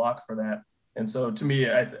think he's a lock for that. And so to me,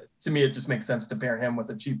 it just makes sense to pair him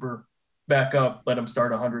with a cheaper backup, let him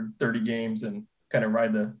start 130 games and kind of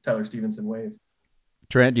ride the Tyler Stevenson wave.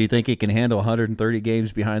 Trent, do you think he can handle 130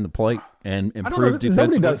 games behind the plate and improve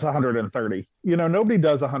defensively? Nobody does 130. Nobody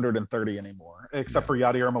does 130 anymore, except for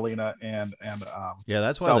Yadier Molina and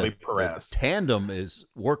that's why Salvi the Perez. Tandem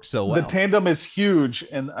works so well. The tandem is huge,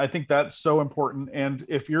 and I think that's so important. And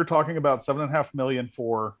if you're talking about $7.5 million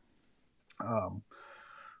for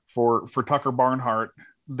Tucker Barnhart,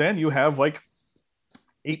 then you have like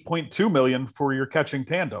 $8.2 million for your catching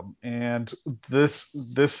tandem, and this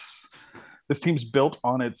team's built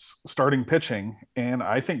on its starting pitching, and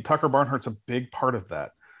I think Tucker Barnhart's a big part of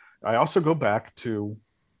that. I also go back to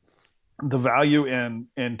the value in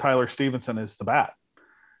Tyler Stevenson is the bat,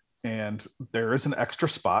 and there is an extra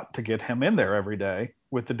spot to get him in there every day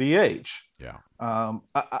with the DH. Yeah.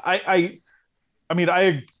 I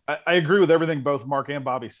agree with everything both Mark and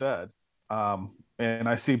Bobby said, and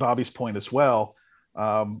I see Bobby's point as well.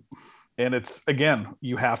 And it's, again,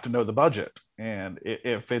 you have to know the budget, and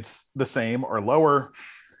if it's the same or lower,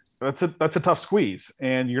 that's a tough squeeze,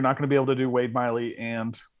 and you're not going to be able to do Wade Miley.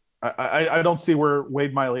 And I don't see where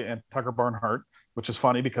Wade Miley and Tucker Barnhart, which is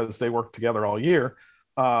funny because they worked together all year,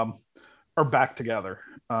 are back together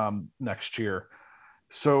next year.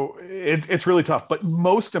 So it's really tough. But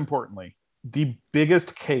most importantly, the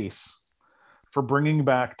biggest case for bringing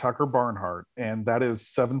back Tucker Barnhart, and that is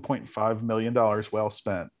 $7.5 million well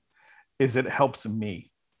spent, is it helps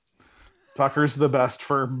me. Tucker's the best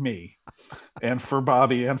for me and for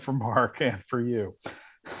Bobby and for Mark and for you.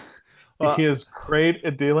 He is great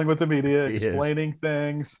at dealing with the media, explaining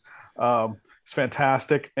things. It's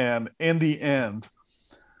fantastic. And in the end,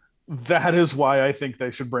 that is why I think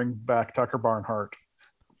they should bring back Tucker Barnhart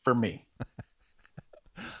for me.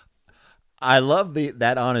 I love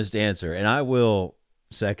that honest answer, and I will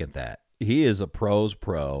second that. He is a pro's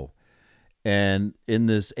pro. And in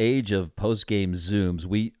this age of post-game Zooms,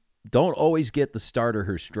 we don't always get the starter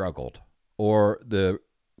who struggled, or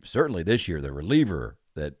certainly this year, the reliever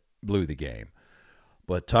that blew the game.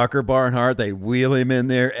 But Tucker Barnhart, they wheel him in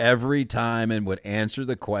there every time and would answer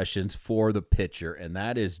the questions for the pitcher, and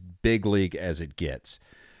that is big league as it gets.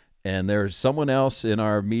 And there's someone else in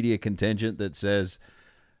our media contingent that says,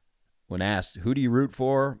 when asked, who do you root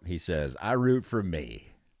for? He says, I root for me.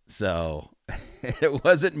 So it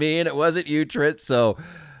wasn't me and it wasn't you, Trent. So,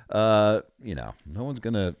 no one's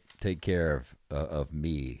going to take care of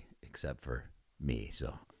me except for me.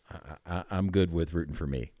 So I'm good with rooting for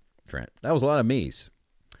me, Trent. That was a lot of me's.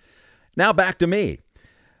 Now back to me.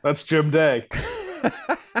 That's Jim Day.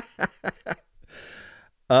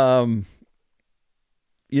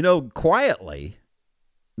 Quietly,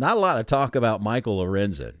 not a lot of talk about Michael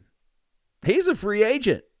Lorenzen. He's a free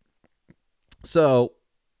agent. So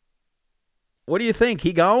what do you think?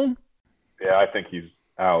 He gone? Yeah, I think he's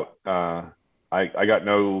out. I got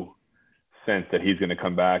no sense that he's going to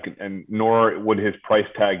come back, and nor would his price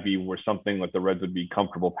tag be where something that the Reds would be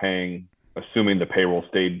comfortable paying, assuming the payroll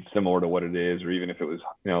stayed similar to what it is, or even if it was,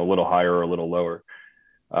 a little higher or a little lower.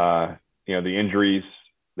 The injuries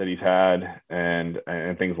that he's had and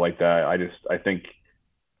things like that. I think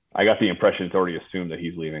I got the impression it's already assumed that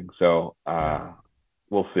he's leaving. So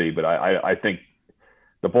we'll see. But I think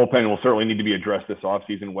the bullpen will certainly need to be addressed this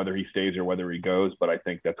offseason, whether he stays or whether he goes. But I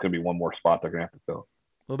think that's going to be one more spot they're going to have to fill.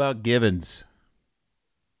 What about Givens?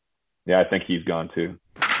 Yeah, I think he's gone too.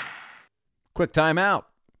 Quick timeout.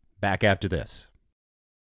 Back after this.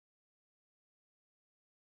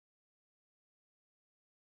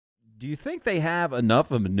 Do you think they have enough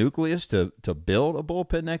of a nucleus to build a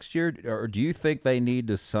bullpen next year? Or do you think they need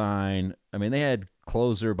to sign? I mean, they had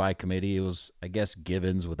closer by committee. It was, I guess,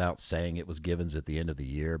 Givens, without saying it was Givens at the end of the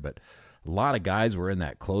year. But a lot of guys were in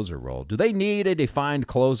that closer role. Do they need a defined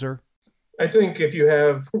closer? I think if you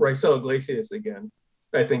have Raisel Iglesias again,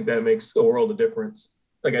 I think that makes a world of difference.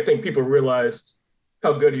 Like, I think people realized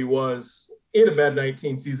how good he was. He had a bad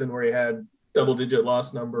 19 season where he had double-digit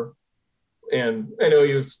loss number. And I know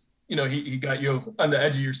he was, he got you on the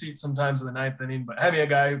edge of your seat sometimes in the ninth inning, but having a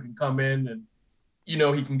guy who can come in and,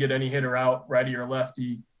 he can get any hitter out, righty or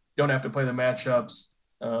lefty, don't have to play the matchups.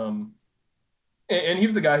 And he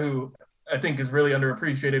was a guy who I think is really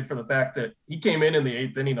underappreciated for the fact that he came in the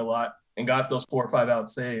eighth inning a lot and got those 4 or 5 out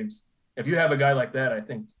saves. If you have a guy like that, I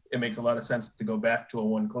think it makes a lot of sense to go back to a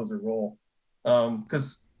one closer role.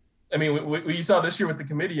 Because, what you saw this year with the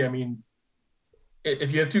committee,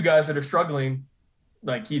 if you have two guys that are struggling,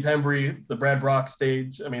 like Keith Hembry, the Brad Brock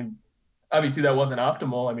stage, obviously that wasn't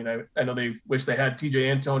optimal. I know they wish they had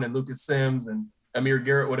TJ Antone and Lucas Sims, and Amir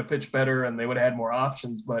Garrett would have pitched better and they would have had more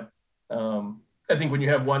options. But I think when you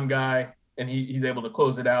have one guy and he's able to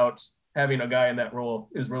close it out, having a guy in that role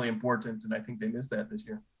is really important. And I think they missed that this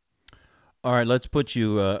year. All right, let's put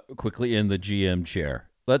you quickly in the GM chair.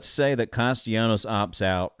 Let's say that Castellanos opts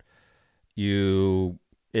out.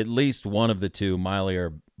 At least one of the two, Miley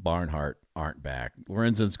or Barnhart, aren't back.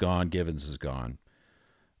 Lorenzen's gone. Givens is gone.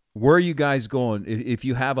 Where are you guys going if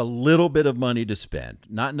you have a little bit of money to spend,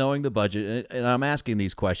 not knowing the budget? And I'm asking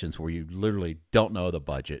these questions where you literally don't know the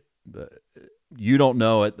budget. You don't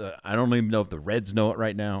know it. I don't even know if the Reds know it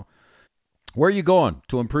right now. Where are you going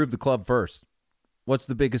to improve the club first? What's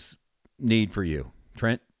the biggest need for you,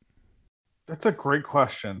 Trent? That's a great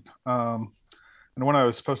question. And one I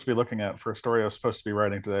was supposed to be looking at for a story I was supposed to be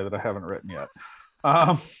writing today that I haven't written yet.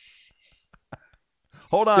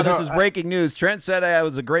 Hold on, this is breaking news. Trent said it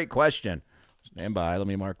was a great question. Stand by. Let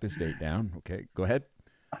me mark this date down. Okay, go ahead.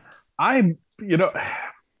 I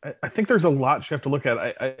think there's a lot you have to look at.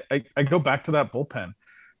 I go back to that bullpen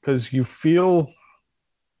because you feel.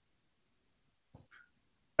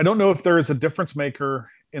 I don't know if there is a difference maker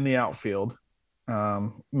in the outfield.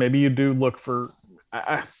 Maybe you do look for.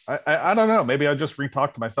 I don't know. Maybe I just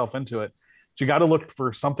re-talked myself into it. But you got to look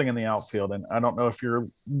for something in the outfield, and I don't know if you're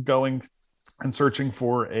going and searching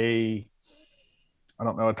for a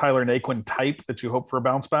Tyler Naquin type that you hope for a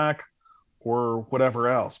bounce back or whatever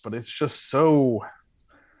else. But it's just so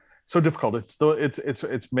difficult.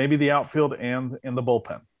 It's maybe the outfield and in the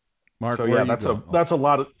bullpen. Mark, so yeah, that's a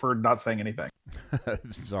lot for not saying anything.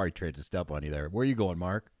 Sorry, Trent, to step on you there. Where are you going,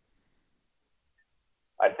 Mark?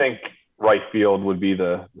 I think right field would be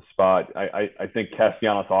the spot. I think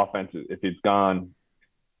Castellanos' offense, if he's gone,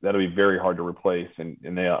 that'll be very hard to replace. And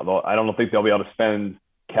I don't think they'll be able to spend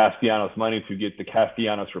Castellanos money to get the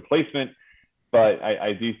Castellanos replacement, but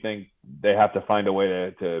I do think they have to find a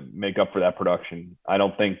way to make up for that production. I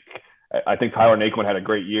think Tyler Naquin had a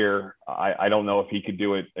great year. I don't know if he could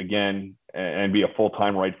do it again and be a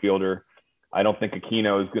full-time right fielder. I don't think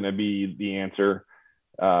Aquino is going to be the answer.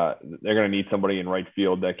 They're going to need somebody in right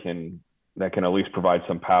field that can at least provide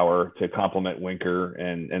some power to complement Winker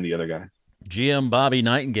and the other guys. GM Bobby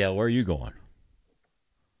Nightingale, where are you going?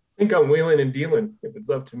 I think I'm wheeling and dealing if it's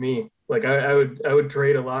up to me. Like I would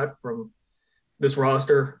trade a lot from this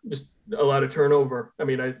roster, just a lot of turnover. I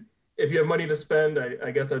mean, if you have money to spend,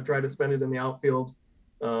 I guess I'd try to spend it in the outfield.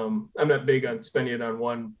 I'm not big on spending it on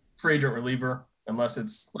one free agent reliever unless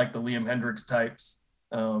it's like the Liam Hendricks types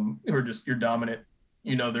who are just you're dominant.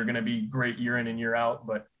 You know they're going to be great year in and year out.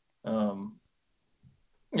 But,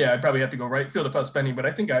 yeah, I'd probably have to go right field if I was spending. But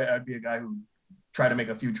I think I'd be a guy who try to make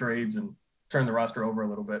a few trades and turn the roster over a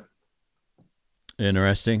little bit.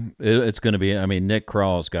 Interesting. It's going to be, I mean, Nick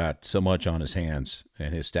Kral's got so much on his hands,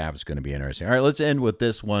 and his staff is going to be interesting. All right, let's end with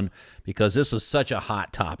this one because this was such a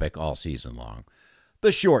hot topic all season long.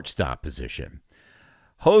 The shortstop position.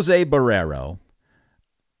 Jose Barrero,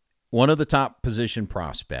 one of the top position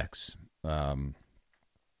prospects.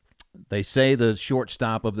 They say the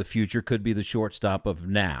shortstop of the future could be the shortstop of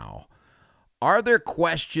now. Are there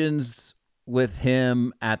questions with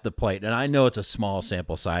him at the plate? And I know it's a small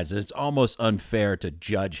sample size, and it's almost unfair to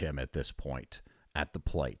judge him at this point at the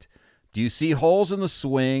plate. Do you see holes in the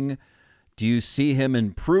swing? Do you see him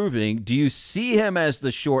improving? Do you see him as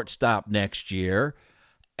the shortstop next year?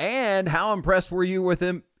 And how impressed were you with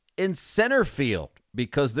him in center field?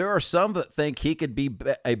 Because there are some that think he could be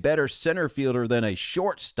a better center fielder than a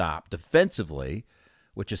shortstop defensively,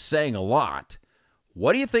 which is saying a lot.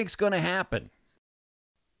 What do you think's going to happen?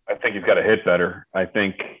 I think he's got to hit better. I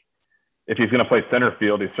think if he's going to play center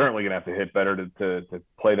field, he's certainly going to have to hit better to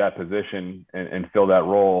play that position and fill that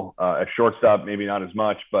role. At shortstop, maybe not as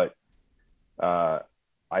much, but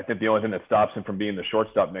I think the only thing that stops him from being the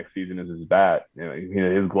shortstop next season is his bat.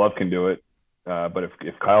 His glove can do it, but if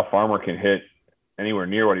Kyle Farmer can hit anywhere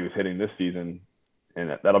near what he was hitting this season,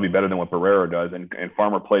 and that'll be better than what Barrero does. And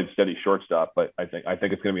Farmer played steady shortstop, but I think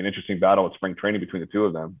it's going to be an interesting battle at spring training between the two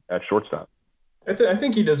of them at shortstop. I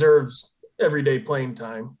think he deserves everyday playing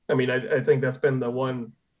time. I mean, I think that's been the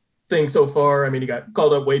one thing so far. I mean, he got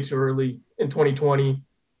called up way too early in 2020,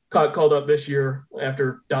 called up this year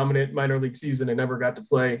after dominant minor league season and never got to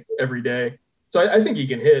play every day. So I think he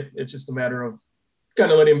can hit. It's just a matter of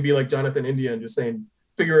kind of letting him be like Jonathan India and just saying,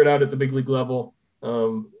 figure it out at the big league level.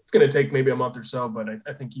 It's going to take maybe a month or so, but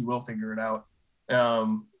I think he will figure it out.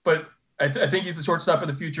 But I think he's the shortstop of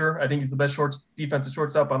the future. I think he's the best defensive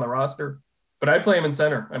shortstop on the roster. But I'd play him in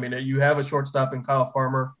center. I mean, you have a shortstop in Kyle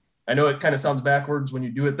Farmer. I know it kind of sounds backwards when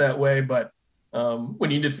you do it that way, but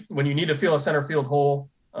when you need to fill a center field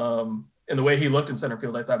hole, and the way he looked in center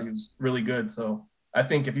field, I thought he was really good. So I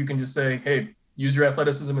think if you can just say, hey, use your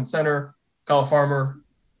athleticism in center, Kyle Farmer,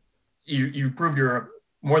 you proved you're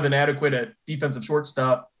more than adequate at defensive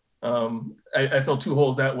shortstop. I fill two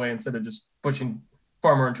holes that way instead of just pushing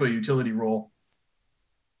Farmer into a utility role.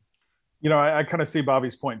 I kind of see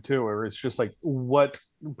Bobby's point too, where it's just like what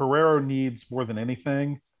Barrero needs more than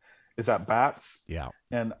anything is at bats. Yeah.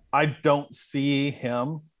 And I don't see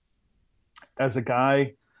him as a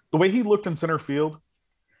guy, the way he looked in center field,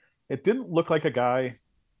 it didn't look like a guy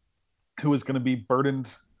who was going to be burdened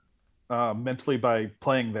mentally by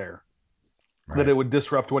playing there. Right. That it would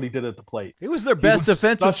disrupt what he did at the plate. He was their best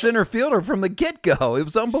defensive center fielder from the get-go. It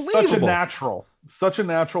was unbelievable. Such a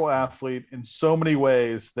natural athlete in so many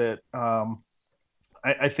ways that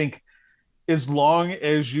I think as long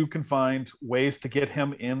as you can find ways to get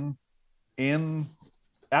him in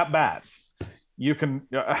at bats, you can.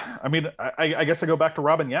 I guess I go back to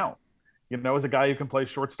Robin Yount, as a guy who can play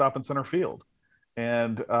shortstop and center field,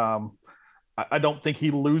 and I don't think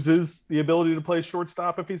he loses the ability to play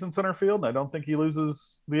shortstop if he's in center field. And I don't think he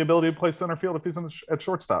loses the ability to play center field if he's at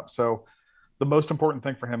shortstop. So the most important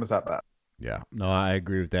thing for him is at bat. Yeah, no, I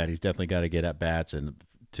agree with that. He's definitely got to get at bats, and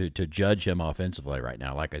to judge him offensively right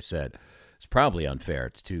now, like I said, it's probably unfair.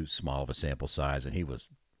 It's too small of a sample size, and he was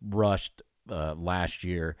rushed last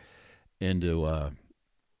year into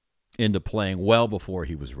playing well before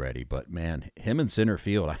he was ready. But, man, him in center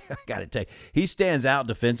field, I got to tell you, he stands out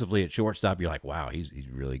defensively at shortstop. You're like, wow, he's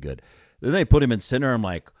really good. Then they put him in center. I'm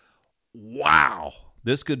like, wow,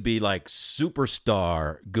 This could be like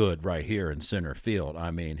superstar good right here in center field. I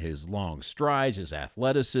mean, his long strides, his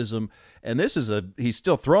athleticism, and he's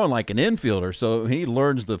still throwing like an infielder, so he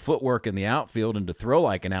learns the footwork in the outfield and to throw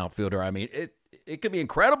like an outfielder. I mean, it could be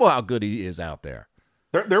incredible how good he is out there.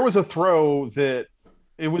 There was a throw that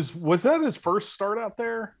was that his first start out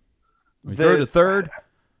there? He threw to third.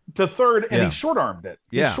 To third, and he short-armed it.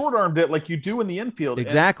 Yeah. He short-armed it like you do in the infield.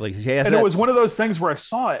 Exactly. And it was one of those things where I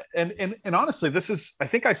saw it. And honestly, I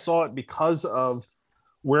think I saw it because of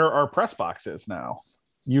where our press box is now.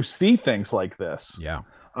 You see things like this. Yeah.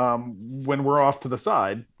 When we're off to the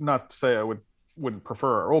side, not to say I wouldn't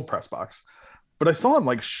prefer our old press box, but I saw him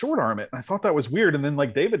like short-arm it. And I thought that was weird. And then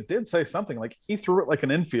like David did say something like he threw it like an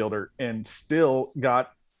infielder and still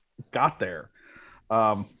got there.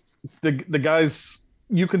 The guys,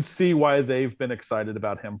 you can see why they've been excited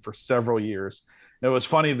about him for several years. And it was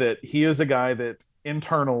funny that he is a guy that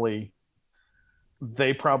internally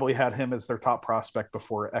they probably had him as their top prospect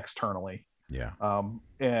before externally. Yeah.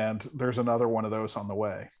 And there's another one of those on the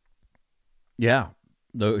way. Yeah.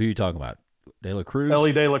 Who are you talking about? De La Cruz?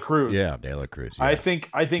 Ellie De La Cruz. Yeah, De La Cruz. Yeah. I think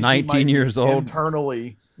 19 years old.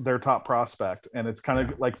 Internally, their top prospect. And it's kind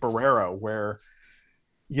of like Barrero, where,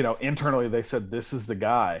 internally they said, this is the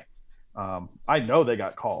guy. I know they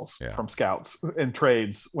got calls from scouts and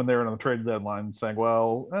trades when they were on the trade deadline saying,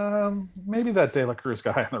 well, maybe that De La Cruz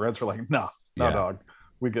guy, and the Reds were like, no, dog,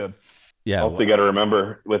 we good. Yeah. Also, got to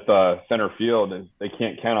remember with center field, they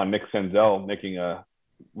can't count on Nick Senzel making a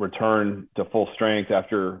return to full strength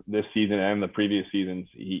after this season and the previous seasons.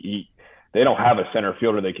 They don't have a center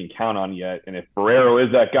fielder they can count on yet. And if Barrero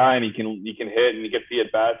is that guy and he can hit and he gets the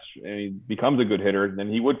at bats and he becomes a good hitter, then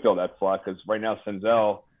he would fill that slot. Because right now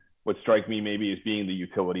Senzel would strike me maybe as being the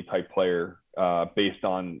utility type player based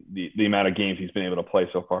on the amount of games he's been able to play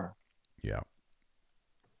so far. Yeah.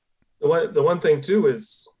 The one thing too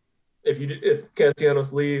is if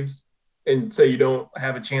Castellanos leaves and say you don't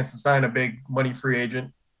have a chance to sign a big money free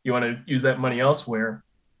agent, you want to use that money elsewhere.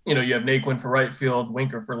 You have Naquin for right field,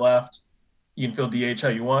 Winker for left. You can fill DH how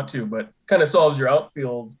you want to, but kind of solves your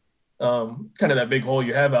outfield, kind of that big hole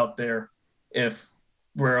you have out there. If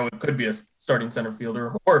Barrero could be a starting center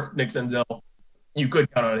fielder, or if Nick Senzel, you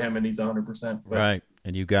could count on him and he's 100%. Right.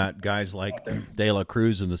 And you've got guys like De La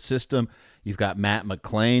Cruz in the system. You've got Matt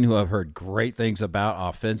McClain, who I've heard great things about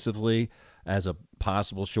offensively as a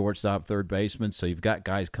possible shortstop, third baseman. So you've got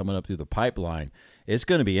guys coming up through the pipeline. It's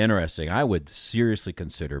going to be interesting. I would seriously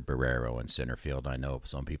consider Barrero in center field. I know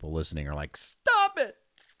some people listening are like, stop it.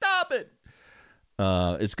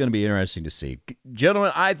 It's going to be interesting to see.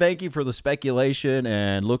 Gentlemen, I thank you for the speculation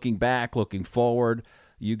and looking back, looking forward.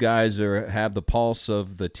 You guys have the pulse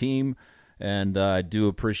of the team, and I do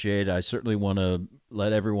appreciate it. I certainly want to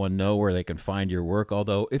let everyone know where they can find your work,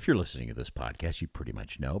 although if you're listening to this podcast, you pretty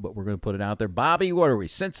much know, but we're going to put it out there. Bobby, what are we,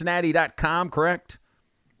 Cincinnati.com, correct?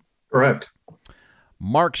 Correct.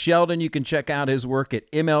 Mark Sheldon, you can check out his work at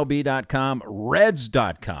MLB.com,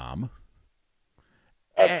 Reds.com.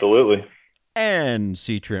 Absolutely. And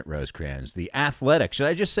C. Trent Rosecrans, The Athletic. Should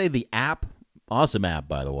I just say the app? Awesome app,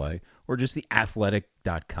 by the way. Or just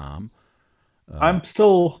theathletic.com. I'm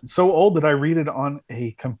still so old that I read it on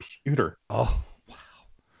a computer. Oh, wow.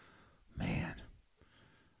 Man.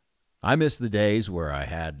 I miss the days where I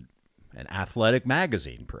had an athletic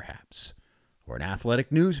magazine, perhaps, or an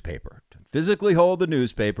athletic newspaper. To physically hold the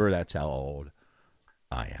newspaper, that's how old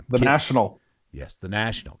I am. The National. Yes, the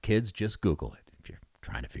National. Kids, just Google it if you're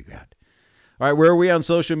trying to figure out. All right, where are we on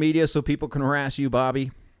social media so people can harass you,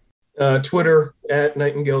 Bobby? Twitter at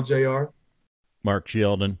Nightingale JR. Mark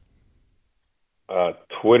Sheldon.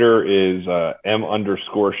 Twitter is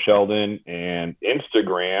M_Sheldon, and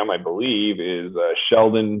Instagram, I believe, is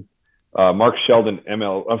Sheldon, Mark Sheldon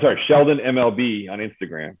Sheldon MLB on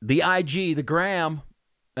Instagram. The IG, the gram.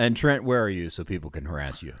 And Trent, where are you so people can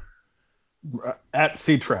harass you? At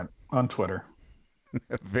C. Trent on Twitter.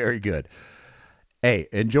 Very good. Hey,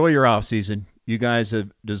 enjoy your off season. You guys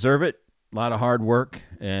deserve it. A lot of hard work,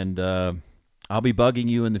 and I'll be bugging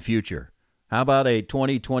you in the future. How about a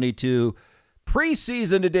 2022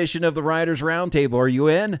 preseason edition of the Writers Roundtable? Are you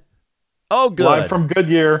in? Oh, good. Live from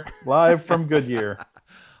Goodyear.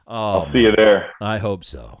 I'll see you there. I hope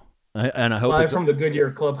so. I hope live it's from the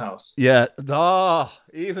Goodyear clubhouse. Yeah. Oh,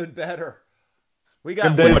 even better. We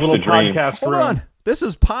got Good day's little podcast Hold room. on. This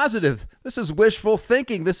is positive. This is wishful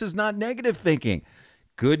thinking. This is not negative thinking.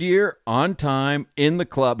 Goodyear on time in the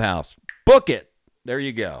clubhouse. Book it. There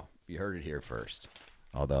you go. You heard it here first.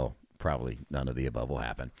 Although probably none of the above will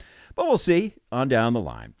happen. But we'll see on down the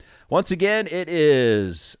line. Once again, it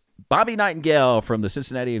is Bobby Nightingale from the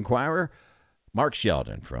Cincinnati Enquirer, Mark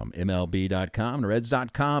Sheldon from MLB.com,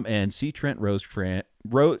 Reds.com, and C. Trent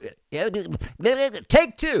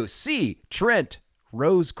take two, C. Trent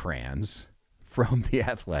Rosecrans from The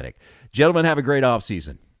Athletic. Gentlemen, have a great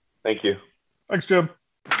offseason. Thank you. Thanks, Jim.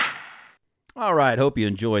 All right. Hope you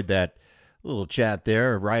enjoyed that little chat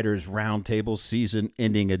there. Writers Roundtable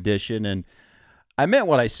season-ending edition. And I meant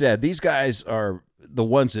what I said. These guys are the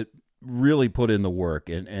ones that really put in the work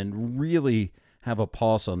and really have a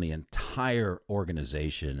pulse on the entire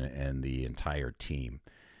organization and the entire team.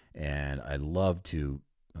 And I love to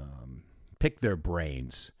pick their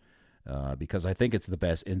brains because I think it's the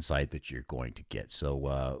best insight that you're going to get.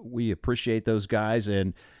 So we appreciate those guys.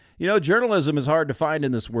 And, you know, journalism is hard to find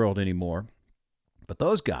in this world anymore. But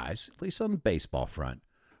those guys, at least on the baseball front,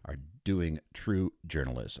 are doing true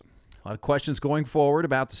journalism. A lot of questions going forward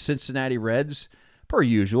about the Cincinnati Reds, per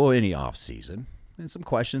usual, any offseason. And some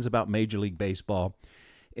questions about Major League Baseball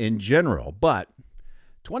in general. But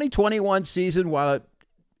 2021 season, while it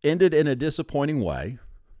ended in a disappointing way,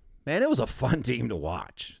 man, it was a fun team to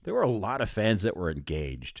watch. There were a lot of fans that were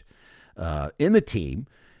engaged in the team,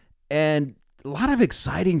 and a lot of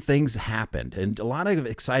exciting things happened, and a lot of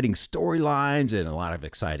exciting storylines, and a lot of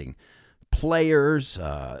exciting players.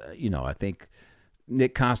 I think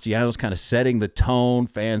Nick Castellanos kind of setting the tone.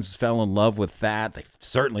 Fans fell in love with that. They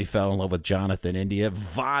certainly fell in love with Jonathan India.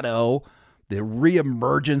 Votto, the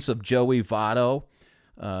reemergence of Joey Votto,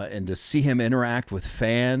 and to see him interact with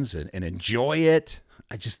fans and enjoy it,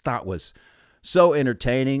 I just thought was so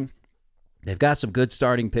entertaining. They've got some good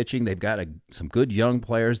starting pitching. They've got some good young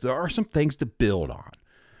players. There are some things to build on.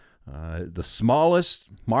 The smallest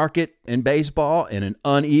market in baseball in an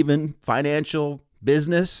uneven financial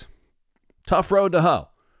business, tough road to hoe.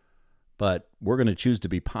 But we're going to choose to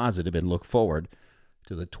be positive and look forward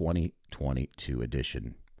to the 2022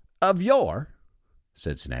 edition of your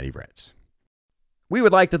Cincinnati Reds. We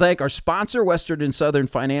would like to thank our sponsor, Western and Southern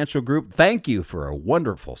Financial Group. Thank you for a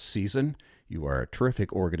wonderful season. You are a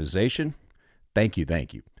terrific organization. Thank you,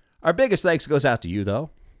 thank you. Our biggest thanks goes out to you, though.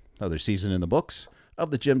 Another season in the books of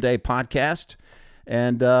the Jim Day podcast.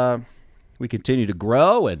 And we continue to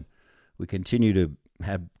grow, and we continue to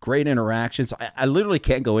have great interactions. I literally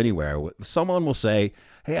can't go anywhere. Someone will say,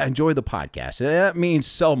 hey, I enjoyed the podcast. And that means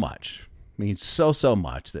so much. It means so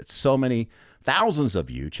much that so many thousands of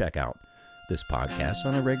you check out this podcast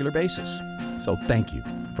on a regular basis. So thank you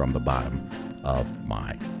from the bottom of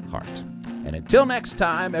my heart. And until next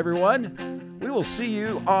time, everyone, we will see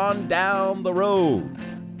you on down the road.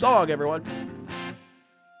 So long, everyone.